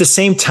 But at the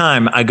same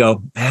time, I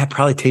go, it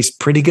probably tastes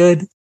pretty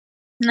good.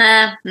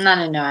 Nah, not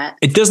into it.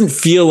 It doesn't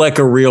feel like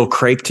a real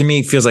crepe to me.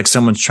 It feels like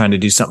someone's trying to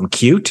do something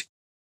cute.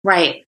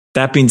 Right.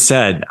 That being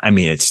said, I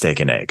mean, it's steak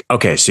and egg.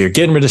 Okay, so you're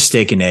getting rid of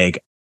steak and egg.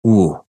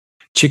 Ooh,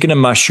 chicken and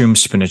mushroom,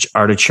 spinach,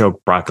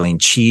 artichoke, broccoli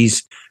and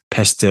cheese,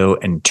 pesto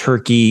and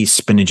turkey,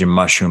 spinach and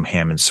mushroom,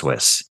 ham and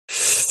Swiss.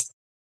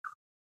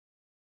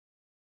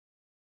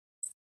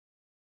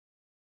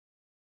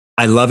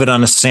 I love it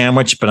on a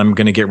sandwich, but I'm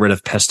going to get rid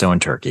of pesto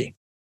and turkey.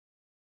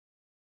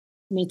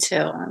 Me too.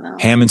 I know.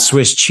 Ham and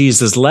Swiss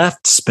cheese is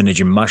left, spinach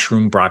and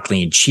mushroom,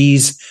 broccoli and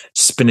cheese,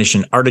 spinach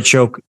and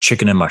artichoke,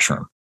 chicken and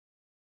mushroom.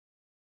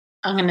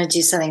 I'm going to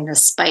do something to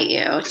spite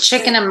you.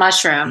 Chicken and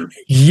mushroom.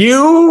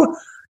 You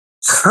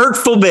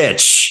hurtful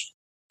bitch.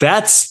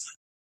 That's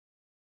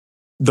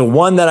the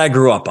one that I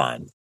grew up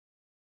on.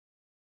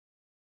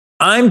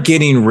 I'm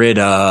getting rid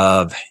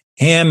of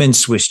ham and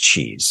Swiss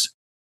cheese.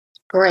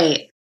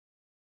 Great.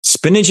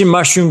 Spinach and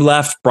mushroom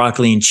left,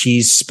 broccoli and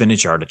cheese,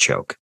 spinach,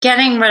 artichoke.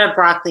 Getting rid of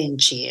broccoli and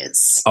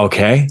cheese.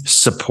 Okay.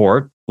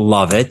 Support.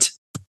 Love it.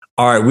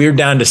 All right. We're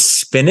down to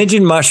spinach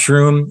and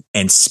mushroom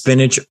and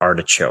spinach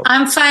artichoke.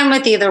 I'm fine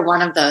with either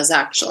one of those,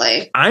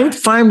 actually. I'm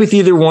fine with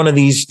either one of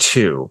these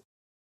two.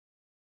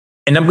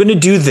 And I'm going to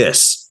do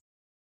this.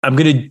 I'm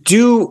going to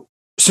do,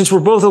 since we're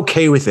both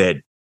okay with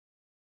it,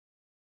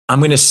 I'm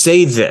going to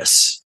say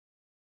this.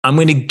 I'm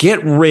going to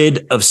get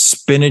rid of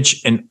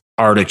spinach and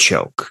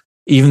artichoke,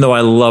 even though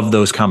I love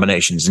those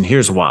combinations. And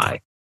here's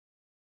why.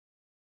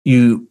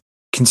 You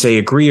can say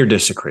agree or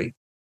disagree.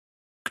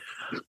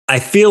 I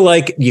feel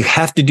like you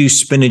have to do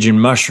spinach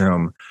and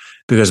mushroom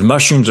because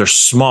mushrooms are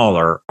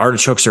smaller,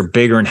 artichokes are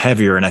bigger and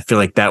heavier. And I feel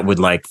like that would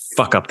like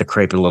fuck up the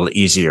crepe a little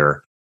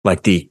easier,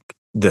 like the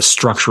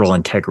structural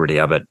integrity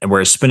of it. And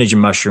whereas spinach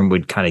and mushroom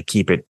would kind of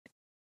keep it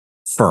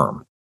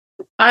firm.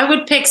 I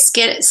would pick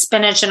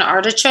spinach and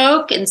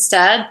artichoke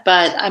instead,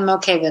 but I'm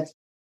okay with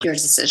your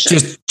decision.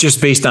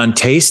 Just based on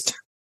taste?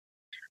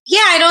 Yeah,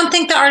 I don't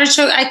think the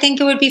artichoke, I think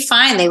it would be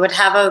fine. They would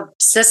have a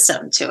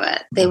system to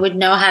it. They would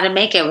know how to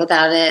make it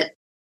without it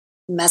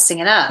messing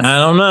it up. I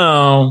don't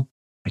know.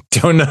 I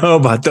don't know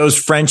about those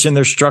French and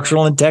their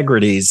structural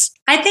integrities.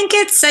 I think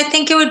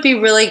it would be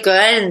really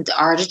good. And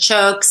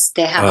artichokes,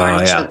 they have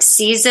artichoke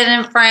season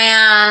in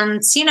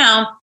France,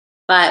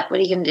 but what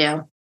are you going to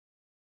do?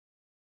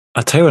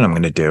 I'll tell you what I'm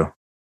going to do.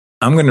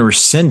 I'm going to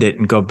rescind it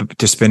and go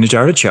to spinach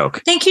artichoke.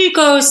 I think you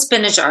go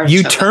spinach artichoke.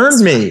 You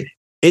turned me.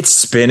 It's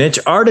spinach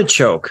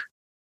artichoke.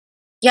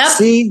 Yep.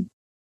 See,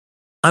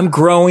 I'm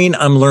growing,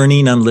 I'm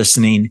learning, I'm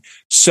listening.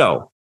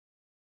 So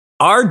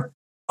our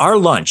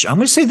lunch, I'm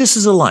going to say this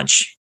is a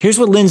lunch. Here's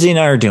what Lindsay and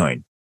I are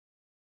doing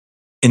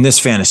in this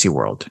fantasy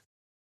world.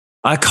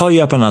 I call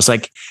you up and I was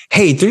like,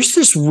 hey, there's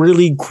this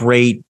really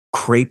great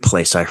crepe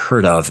place I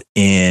heard of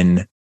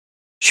in,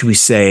 should we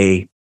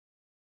say,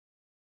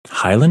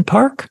 Highland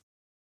Park?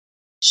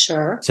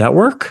 Sure. Does that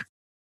work?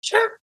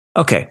 Sure.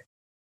 Okay.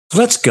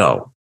 Let's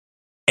go.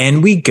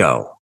 And we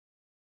go.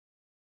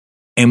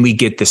 And we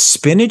get the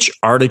spinach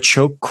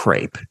artichoke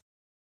crepe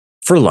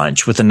for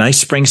lunch with a nice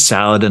spring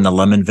salad and a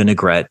lemon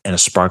vinaigrette and a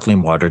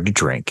sparkling water to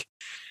drink.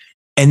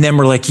 And then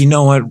we're like, you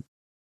know what?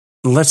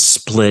 Let's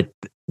split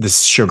the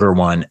sugar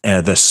one,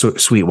 the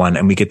sweet one,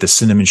 and we get the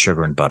cinnamon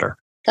sugar and butter.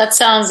 That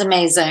sounds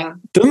amazing.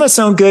 Doesn't that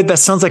sound good? That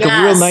sounds like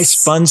a real nice,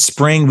 fun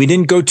spring. We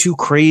didn't go too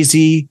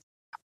crazy.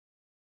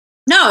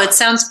 No, it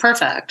sounds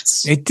perfect.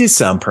 It did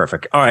sound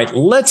perfect. All right,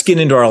 let's get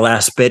into our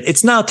last bit.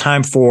 It's now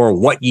time for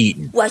What You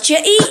Eatin'. What you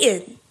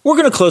eating? We're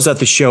going to close out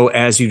the show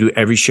as you do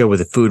every show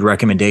with a food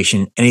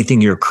recommendation, anything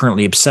you're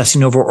currently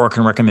obsessing over or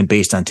can recommend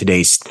based on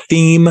today's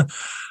theme.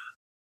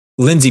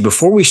 Lindsay,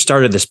 before we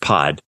started this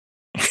pod,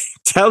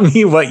 tell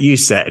me what you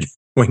said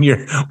when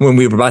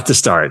we were about to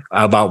start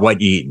about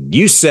what you eating.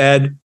 You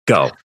said,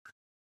 go.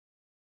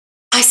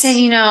 I said,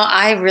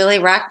 I really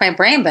racked my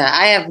brain, but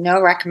I have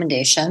no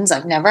recommendations.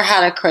 I've never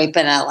had a crepe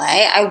in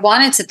LA. I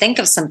wanted to think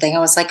of something. I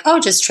was like, oh,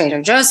 does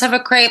Trader Joe's have a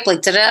crepe?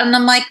 And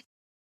I'm like,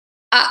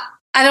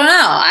 I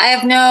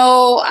don't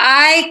know.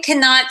 I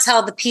cannot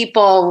tell the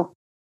people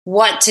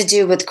what to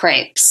do with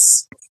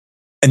crepes.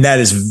 And that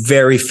is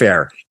very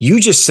fair. You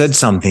just said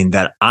something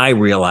that I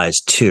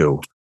realized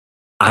too.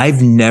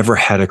 I've never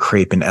had a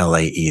crepe in LA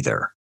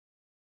either.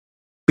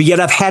 But yet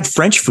I've had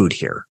French food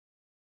here.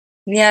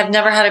 Yeah, I've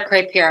never had a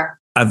crepe here.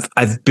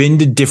 I've been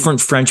to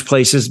different French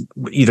places,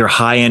 either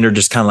high end or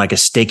just kind of like a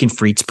steak and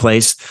frites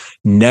place.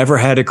 Never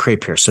had a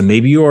crepe here. So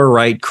maybe you are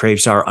right.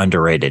 Crepes are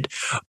underrated.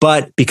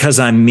 But because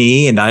I'm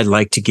me and I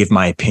like to give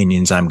my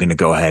opinions, I'm going to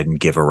go ahead and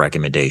give a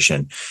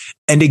recommendation.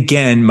 And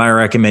again, my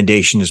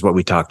recommendation is what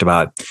we talked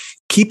about.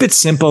 Keep it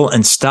simple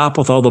and stop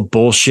with all the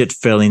bullshit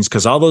fillings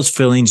because all those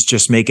fillings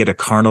just make it a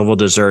carnival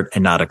dessert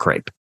and not a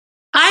crepe.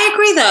 I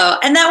agree, though.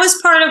 And that was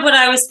part of what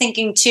I was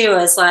thinking, too,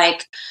 is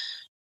like,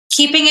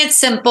 keeping it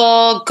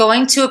simple,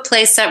 going to a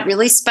place that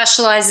really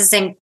specializes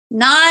in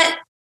not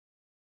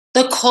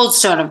the Cold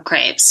Stone of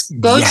crepes.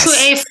 Go to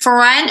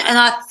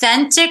an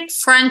authentic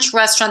French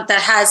restaurant that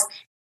has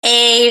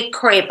a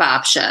crepe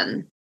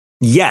option.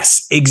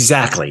 Yes,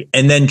 exactly.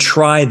 And then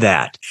try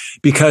that,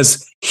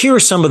 because here are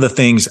some of the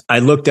things I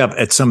looked up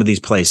at some of these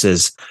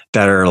places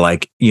that are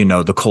like,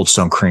 the Cold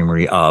Stone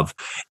Creamery of.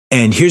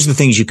 And here's the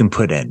things you can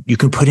put in. You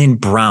can put in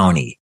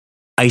brownie,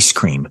 ice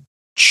cream,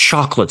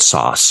 chocolate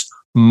sauce,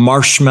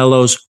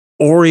 marshmallows,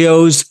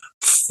 Oreos,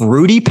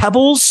 Fruity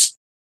Pebbles.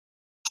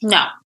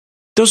 No.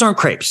 Those aren't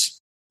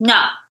crepes.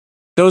 No.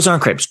 Those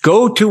aren't crepes.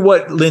 Go to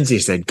what Lindsay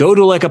said. Go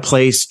to like a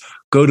place,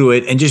 go to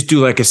it and just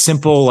do like a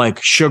simple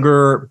like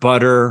sugar,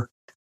 butter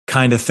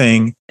kind of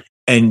thing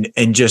and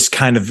just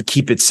kind of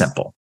keep it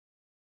simple.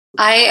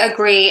 I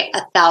agree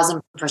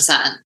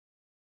 1,000%.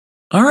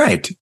 All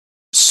right.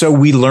 So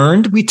we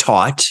learned, we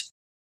taught.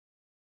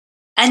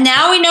 And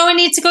now we know we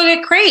need to go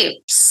get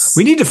crepes.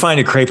 We need to find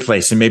a crepe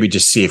place and maybe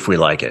just see if we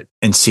like it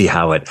and see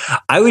how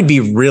I would be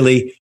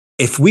really,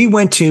 if we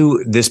went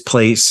to this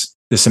place,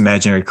 this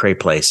imaginary crepe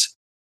place,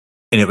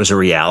 and it was a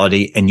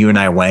reality and you and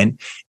I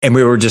went and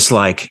we were just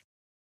like,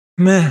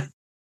 meh,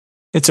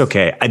 it's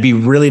okay. I'd be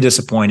really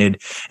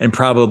disappointed and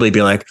probably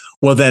be like,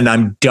 well, then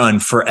I'm done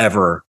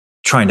forever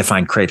trying to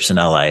find crepes in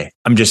LA.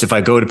 If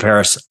I go to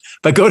Paris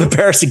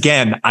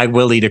again, I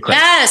will eat a crepe.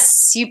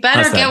 Yes. You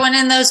better get one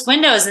in those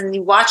windows and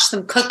you watch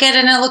them cook it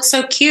and it looks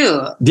so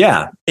cute.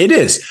 Yeah, it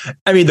is.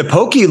 I mean, the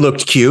pokey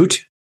looked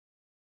cute.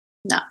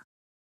 No.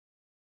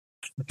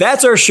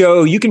 That's our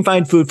show. You can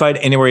find Food Fight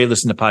anywhere you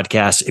listen to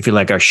podcasts. If you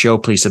like our show,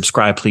 please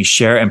subscribe, please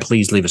share, and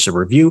please leave us a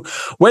review.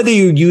 Whether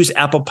you use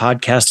Apple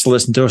Podcasts to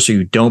listen to us or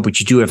you don't, but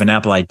you do have an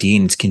Apple ID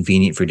and it's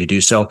convenient for you to do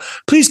so,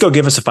 please go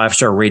give us a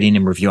 5-star rating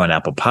and review on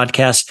Apple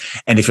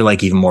Podcasts. And if you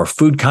like even more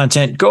food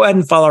content, go ahead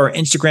and follow our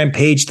Instagram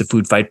page, The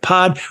Food Fight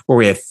Pod, where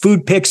we have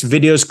food pics,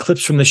 videos,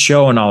 clips from the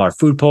show, and all our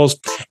food polls.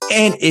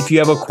 And if you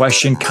have a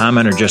question,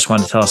 comment, or just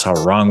want to tell us how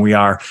wrong we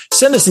are,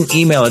 send us an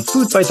email at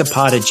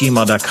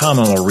foodfightthepod@gmail.com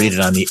and we'll read it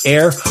on the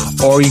air.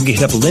 Or you can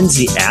hit up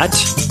Lindsay at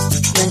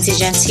Lindsay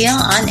Gentile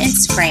on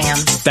Instagram.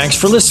 Thanks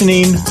for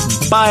listening.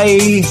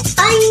 Bye.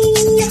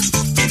 Bye.